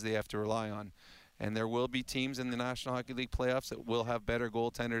be the ones they have to rely on. And there will be teams in the National Hockey League playoffs that will have better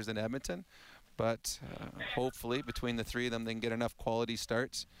goaltenders than Edmonton. But hopefully, between the three of them, they can get enough quality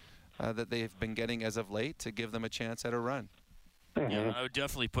starts that they've been getting as of late to give them a chance at a run. Yeah, I would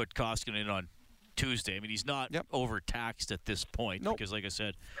definitely put Koskinen on Tuesday. I mean, he's not overtaxed at this point because, like I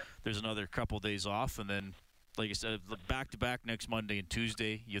said, there's another couple days off, and then, like I said, back-to-back next Monday and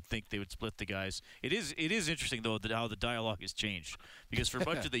Tuesday. You'd think they would split the guys. It is interesting, though, how the dialogue has changed because for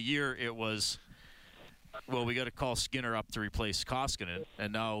much of the year it was, well, we got to call Skinner up to replace Koskinen,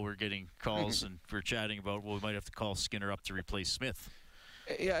 and now we're getting calls and we're chatting about, well, we might have to call Skinner up to replace Smith.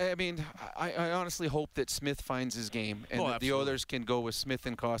 Yeah, I mean, I honestly hope that Smith finds his game and that the Oilers can go with Smith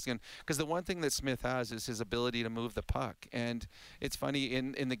and Koskinen, because the one thing that Smith has is his ability to move the puck. And it's funny,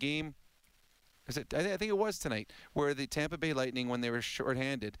 in the game, I think it was tonight, where the Tampa Bay Lightning, when they were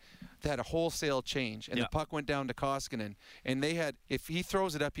shorthanded, they had a wholesale change, and the puck went down to Koskinen, and they had, if he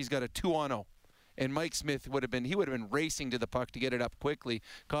throws it up, he's got a 2-on-0. And Mike Smith would have been racing to the puck to get it up quickly.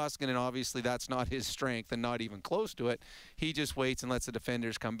 Koskinen, obviously, that's not his strength and not even close to it. He just waits and lets the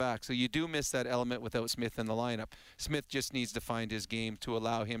defenders come back. So you do miss that element without Smith in the lineup. Smith just needs to find his game to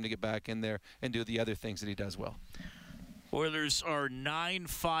allow him to get back in there and do the other things that he does well. Oilers are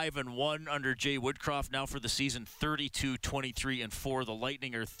 9-5-1 under Jay Woodcroft now for the season, 32-23-4. The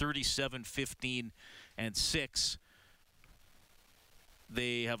Lightning are 37-15-6.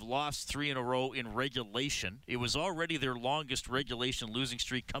 They have lost 3 in a row in regulation. It was already their longest regulation losing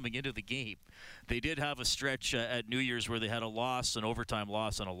streak coming into the game. They did have a stretch at New Year's where they had a loss, an overtime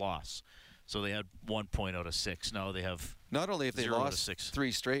loss, and a loss. So they had 1 point out of 6. Now they have not only have they lost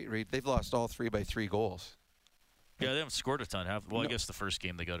 3 straight, Reed, they've lost all 3 by 3 goals. Yeah, they haven't scored a ton. I guess the first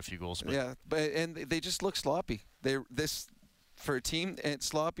game they got a few goals. But. Yeah, and they just look sloppy. For a team, and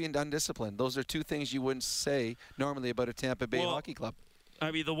sloppy and undisciplined. Those are 2 things you wouldn't say normally about a Tampa Bay hockey club. I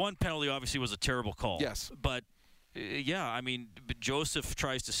mean, the one penalty obviously was a terrible call. Yes. But, I mean, Joseph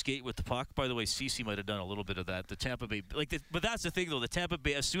tries to skate with the puck. By the way, Ceci might have done a little bit of that. The Tampa Bay, but that's the thing, though. The Tampa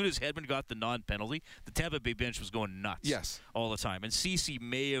Bay, as soon as Hedman got the non-penalty, the Tampa Bay bench was going nuts. Yes. All the time. And Ceci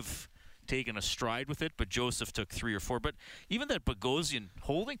may have taken a stride with it, but Joseph took 3 or 4. But even that Bogosian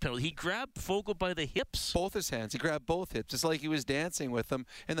holding penalty, he grabbed Foegele by the hips. Both his hands. He grabbed both hips. It's like he was dancing with them.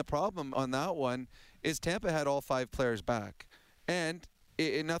 And the problem on that one is Tampa had all 5 players back. And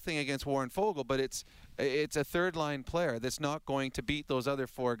nothing against Warren Foegele, but it's a third-line player that's not going to beat those other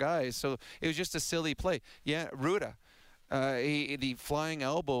 4 guys. So it was just a silly play. Yeah, Ruda, the flying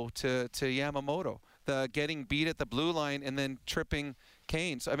elbow to Yamamoto, the getting beat at the blue line and then tripping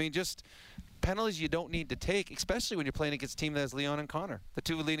Kane. So, I mean, just penalties you don't need to take, especially when you're playing against a team that has Leon and Connor, the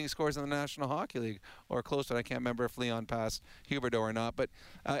 2 leading scorers in the National Hockey League, or close to it. I can't remember if Leon passed Huberdeau or not, but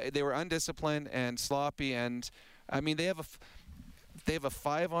they were undisciplined and sloppy. And, I mean, they have a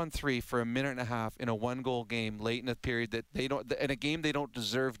 5-on-3 for a minute and a half in a 1-goal game late in the period that they don't, in a game they don't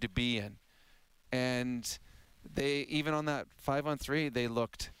deserve to be in. And they, even on that 5-on-3, they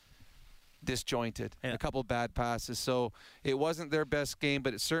looked disjointed. A couple bad passes. So it wasn't their best game,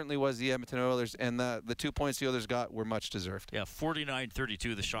 but it certainly was the Edmonton Oilers, and the 2 points the Oilers got were much deserved. Yeah,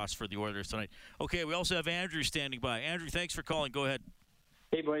 49-32 the shots for the Oilers tonight. Okay, we also have Andrew standing by. Andrew, thanks for calling. Go ahead.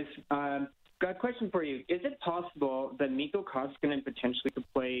 Hey, boys. Got a question for you. Is it possible that Mikko Koskinen potentially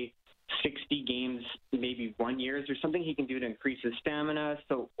could play 60 games, maybe 1 year? Is there something he can do to increase his stamina?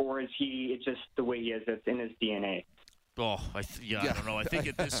 Or is it's just the way he is, it's in his DNA? Oh, I don't know. I think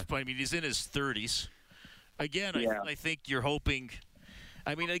at this point, I mean, he's in his 30s. Again, I think you're hoping.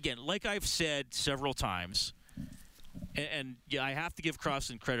 I mean, again, like I've said several times, and I have to give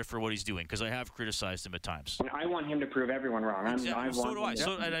Crossan credit for what he's doing because I have criticized him at times. And I want him to prove everyone wrong. So do I.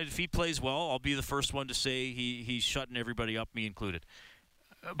 So, and if he plays well, I'll be the first one to say he's shutting everybody up, me included.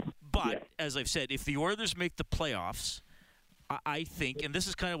 But as I've said, if the Oilers make the playoffs, I think, and this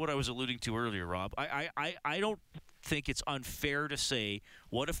is kind of what I was alluding to earlier, Rob, I don't think it's unfair to say,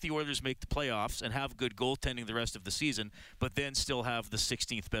 what if the Oilers make the playoffs and have good goaltending the rest of the season, but then still have the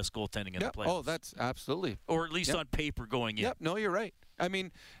 16th best goaltending in the playoffs? Oh, that's absolutely. Or at least on paper going in. Yep, no, you're right. I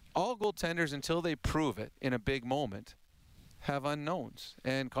mean, all goaltenders, until they prove it in a big moment, have unknowns,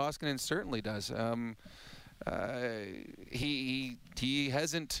 and Koskinen certainly does. He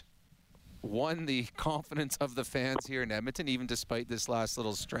hasn't won the confidence of the fans here in Edmonton, even despite this last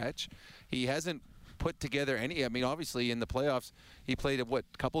little stretch. He hasn't put together any. I mean, obviously in the playoffs, he played a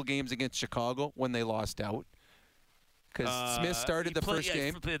couple games against Chicago when they lost out. Because Smith started the first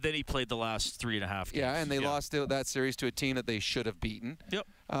game. Then he played the last 3.5 games. Yeah, and they lost that series to a team that they should have beaten. Yep.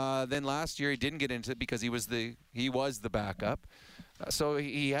 Then last year he didn't get into it because he was the backup. So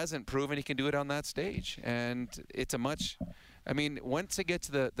he hasn't proven he can do it on that stage. And it's once it gets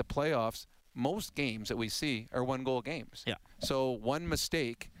to the playoffs, most games that we see are one-goal games. Yeah. So one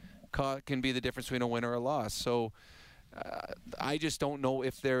mistake can be the difference between a win or a loss. So I just don't know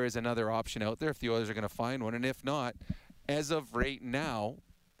if there is another option out there, if the Oilers are going to find one. And if not, as of right now,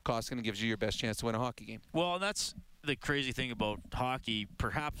 Koskinen gives you your best chance to win a hockey game. Well, that's the crazy thing about hockey,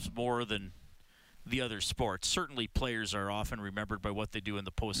 perhaps more than the other sports. Certainly players are often remembered by what they do in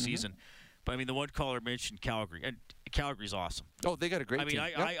the postseason. Mm-hmm. But, I mean, the one caller mentioned Calgary, and Calgary's awesome. Oh, they got a great team.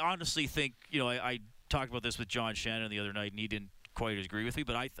 I honestly think, I talked about this with John Shannon the other night, and he didn't quite agree with me,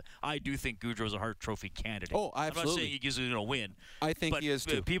 but I do think Gaudreau's a Hart Trophy candidate. Oh, absolutely. I'm not saying he's going to win. I think he is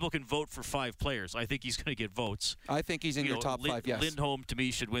too. People can vote for 5 players. I think he's going to get votes. I think he's in your top 5, yes. Lindholm, to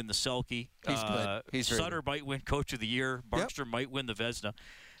me, should win the Selke. He's good. He's Sutter might win Coach of the Year. Markstrom might win the Vezina.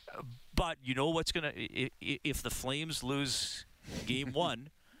 But you know what's going to – if the Flames lose Game 1,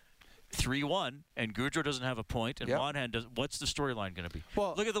 3-1, and Gaudreau doesn't have a point, and Monahan does. What's the storyline going to be?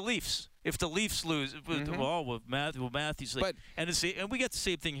 Well, look at the Leafs. If the Leafs lose, with Matthews, and we get the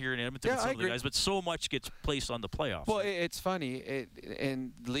same thing here in Edmonton with some of the guys, but so much gets placed on the playoffs. Well, it's funny,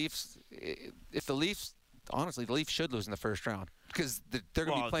 and Leafs. If the Leafs, honestly, the Leafs should lose in the first round because they're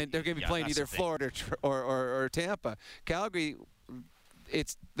going to be playing. They're going to be playing either Florida or Tampa. Calgary,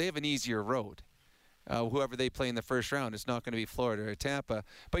 they have an easier road. Whoever they play in the first round, it's not going to be Florida or Tampa.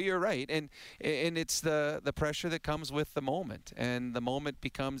 But you're right, and it's the pressure that comes with the moment, and the moment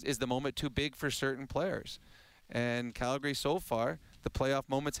is the moment too big for certain players? And Calgary so far, the playoff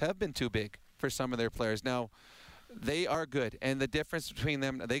moments have been too big for some of their players. Now, they are good, and the difference between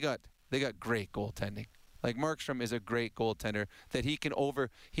them, they got great goaltending. Like Markstrom is a great goaltender that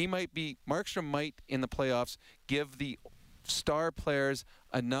Markstrom might in the playoffs give the star players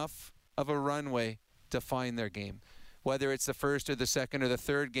enough of a runway to find their game, whether it's the first or the second or the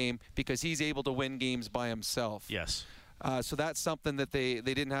third game, because he's able to win games by himself. Yes. So that's something that they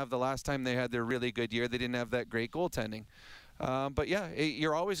didn't have the last time they had their really good year. They didn't have that great goaltending. But yeah,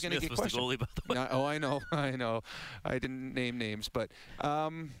 you're always going to get questioned. Smith was the goalie, by the way. Oh, I know. I didn't name names, but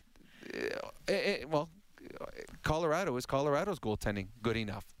Colorado, is Colorado's goaltending good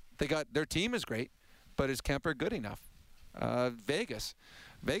enough? Their team is great, but is Kemper good enough? Vegas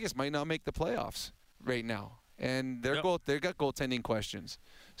might not make the playoffs right now, and they've got goaltending questions.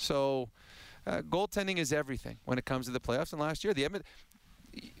 So goaltending is everything when it comes to the playoffs. And last year, the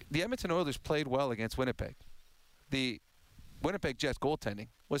Edmonton Oilers played well against Winnipeg. The Winnipeg Jets goaltending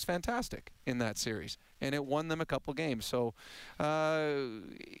was fantastic in that series, and it won them a couple games. So the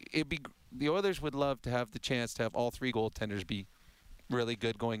Oilers would love to have the chance to have all 3 goaltenders be really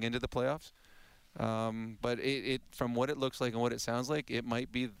good going into the playoffs. But it from what it looks like and what it sounds like, it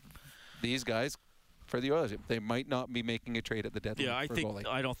might be these guys for the Oilers. They might not be making a trade at the deadline. Yeah,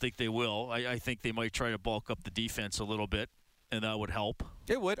 I don't think they will. I think they might try to bulk up the defense a little bit, and that would help.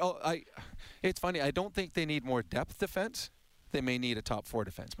 It would. It's funny. I don't think they need more depth defense. They may need a top 4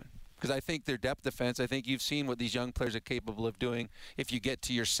 defenseman. Because I think their depth defense, I think you've seen what these young players are capable of doing if you get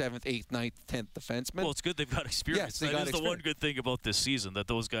to your 7th, 8th, 9th, 10th defenseman. Well, it's good they've got experience. Yes, that is the one good thing about this season, that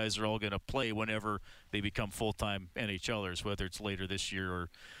those guys are all going to play whenever they become full-time NHLers, whether it's later this year or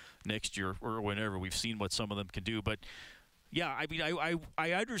next year or whenever. We've seen what some of them can do. But, yeah, I mean, I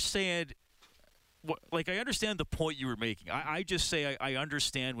understand – I understand the point you were making. I just say I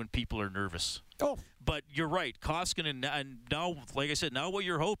understand when people are nervous. Oh. But you're right. Koskinen, and now, like I said, now what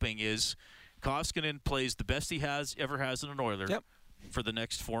you're hoping is Koskinen plays the best he ever has in an Oiler for the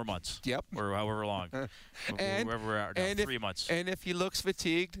next 4 months. Yep. Or however long. Wherever we're at now, 3 months. And if he looks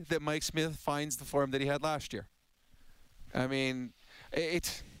fatigued, that Mike Smith finds the form that he had last year. I mean,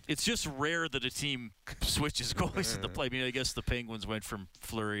 it's just rare that a team switches goalies in the play. I mean, I guess the Penguins went from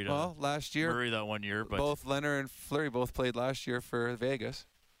Fleury to last year, Murray that one year. But both Leonard and Fleury both played last year for Vegas.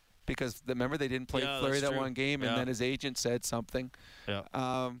 Because remember, they didn't play Fleury that one game, and then his agent said something.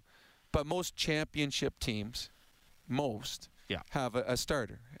 Yeah. But most championship teams, have a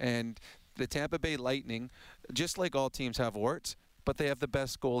starter. And the Tampa Bay Lightning, just like all teams, have warts, but they have the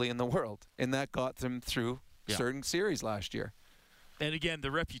best goalie in the world. And that got them through certain series last year. And again,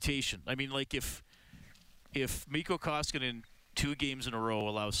 the reputation. I mean, like if Mikko Koskinen 2 games in a row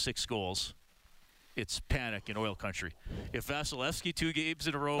allows 6 goals, it's panic in oil country. If Vasilevsky 2 games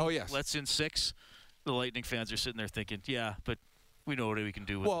in a row lets in 6, the Lightning fans are sitting there thinking, yeah, but we know what we can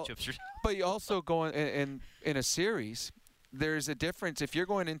do with the chips. But you also go in a series, there's a difference. If you're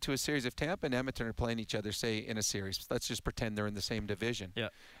going into a series, if Tampa and Edmonton are playing each other, say, in a series, let's just pretend they're in the same division. Yeah.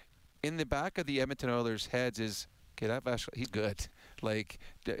 In the back of the Edmonton Oilers' heads is, okay, that Vasilevsky, he's good. Like,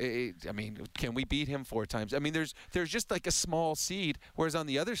 I mean, can we beat him 4 times? I mean, there's just like a small seed, whereas on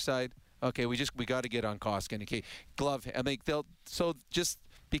the other side, okay, we got to get on Koskinen. Okay, glove. I mean, just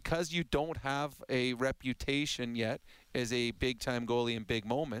because you don't have a reputation yet as a big-time goalie in big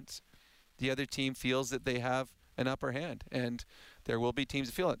moments, the other team feels that they have an upper hand, and there will be teams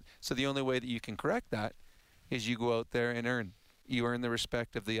that feel it. So the only way that you can correct that is you go out there and earn the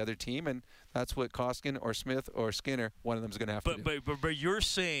respect of the other team, and that's what Koskinen or Smith or Skinner, one of them is going to have to do. But you're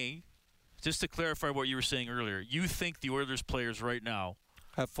saying, just to clarify what you were saying earlier, you think the Oilers players right now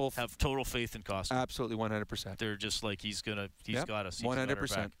have total faith in Koskinen? Absolutely, 100%. They're just like, he's got us.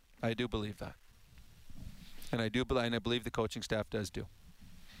 100%. I do believe that. And I believe the coaching staff does too.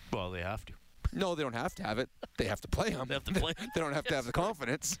 Well, they have to. No, they don't have to have it. They have to play them. They have to play. They don't have to have the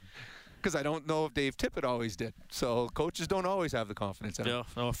confidence. Because I don't know if Dave Tippett always did. So coaches don't always have the confidence in them.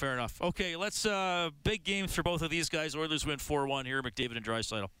 No, fair enough. Okay, let's big games for both of these guys. Oilers win 4-1 here. McDavid and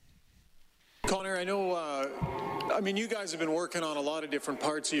Draisaitl. Connor, I know, you guys have been working on a lot of different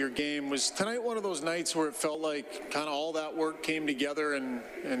parts of your game. Was tonight one of those nights where it felt like kind of all that work came together and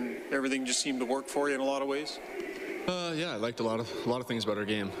everything just seemed to work for you in a lot of ways? Yeah, I liked a lot of things about our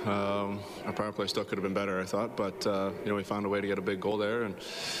game. Our power play still could have been better, I thought, but we found a way to get a big goal there, and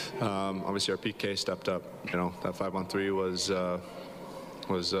obviously our PK stepped up. That 5-on-3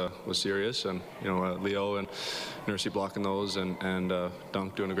 was serious, and Leo and Nursey blocking those, and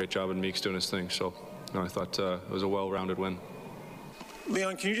Dunk doing a great job, and Meeks doing his thing. So I thought it was a well-rounded win.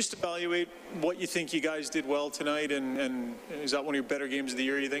 Leon, can you just evaluate what you think you guys did well tonight, and is that one of your better games of the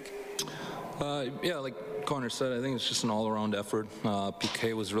year, you think? Yeah, like Connor said, I think it's just an all-around effort.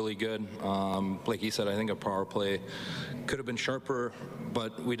 PK was really good. Like he said, I think our power play could have been sharper,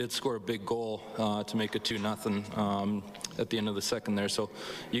 but we did score a big goal to make it 2-0 at the end of the second there. So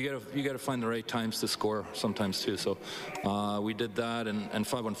you got to find the right times to score sometimes too. So we did that, and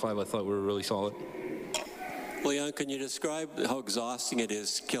 5-on-5, I thought we were really solid. Leon, can you describe how exhausting it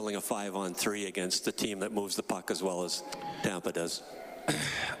is killing a 5-on-3 against a team that moves the puck as well as Tampa does?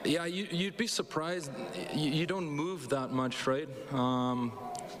 Yeah, you'd be surprised. You don't move that much, right?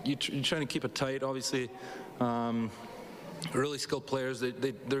 You're trying to keep it tight. Obviously, really skilled players, they're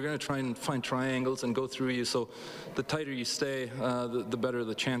going to try and find triangles and go through you. So the tighter you stay, the better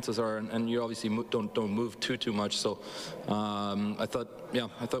the chances are. And you obviously don't move too much. So I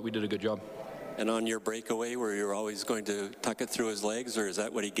thought we did a good job. And on your breakaway, were you always going to tuck it through his legs, or is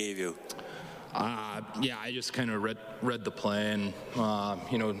that what he gave you? Yeah, I just kind of read the play and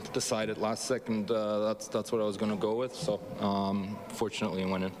decided last second that's what I was going to go with. So fortunately, I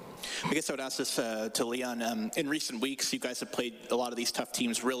went in. I guess I would ask this to Leon. In recent weeks, you guys have played a lot of these tough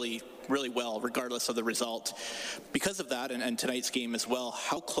teams really, really well, regardless of the result. Because of that, and tonight's game as well,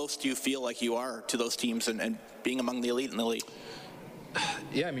 how close do you feel like you are to those teams and being among the elite in the league?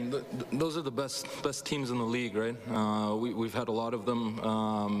 Yeah, I mean, those are the best teams in the league, right? We've had a lot of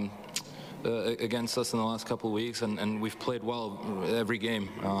them against us in the last couple of weeks, and we've played well every game.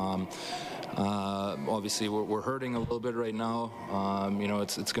 Obviously, we're hurting a little bit right now.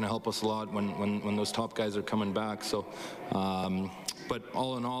 It's going to help us a lot when those top guys are coming back. So, but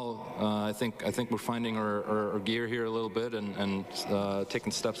all in all, I think we're finding our gear here a little bit and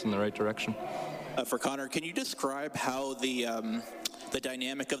taking steps in the right direction. For Connor, can you describe how the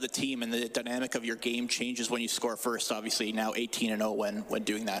dynamic of the team and the dynamic of your game changes when you score first? Obviously, now 18-0 when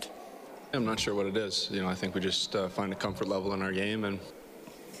doing that. I'm not sure what it is. I think we just find a comfort level in our game, and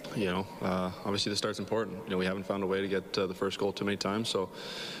obviously the start's important. We haven't found a way to get the first goal too many times, so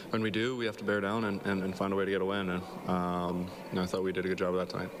when we do, we have to bear down and find a way to get a win. And I thought we did a good job of that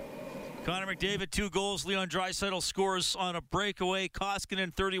tonight. Connor McDavid, 2 goals. Leon Draisaitl scores on a breakaway.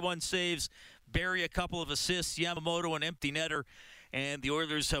 Koskinen, 31 saves. Barrie, a couple of assists. Yamamoto, an empty netter. And the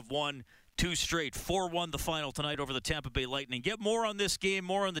Oilers have won 2 straight. 4-1 the final tonight over the Tampa Bay Lightning. Get more on this game,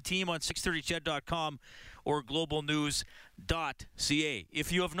 more on the team on 630ched.com or globalnews.ca.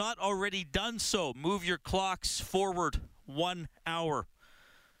 If you have not already done so, move your clocks forward 1 hour.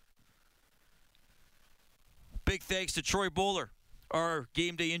 Big thanks to Troy Bowler, our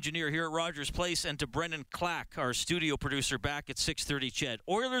game day engineer here at Rogers Place, and to Brendan Clack, our studio producer, back at 6:30 CHED.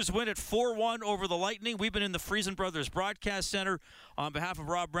 Oilers win at 4-1 over the Lightning. We've been in the Friesen Brothers Broadcast Center. On behalf of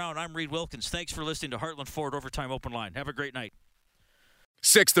Rob Brown, I'm Reed Wilkins. Thanks for listening to Heartland Ford Overtime Open Line. Have a great night.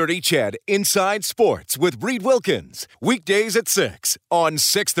 6:30 CHED Inside Sports with Reed Wilkins. Weekdays at 6 on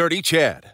 6:30 CHED.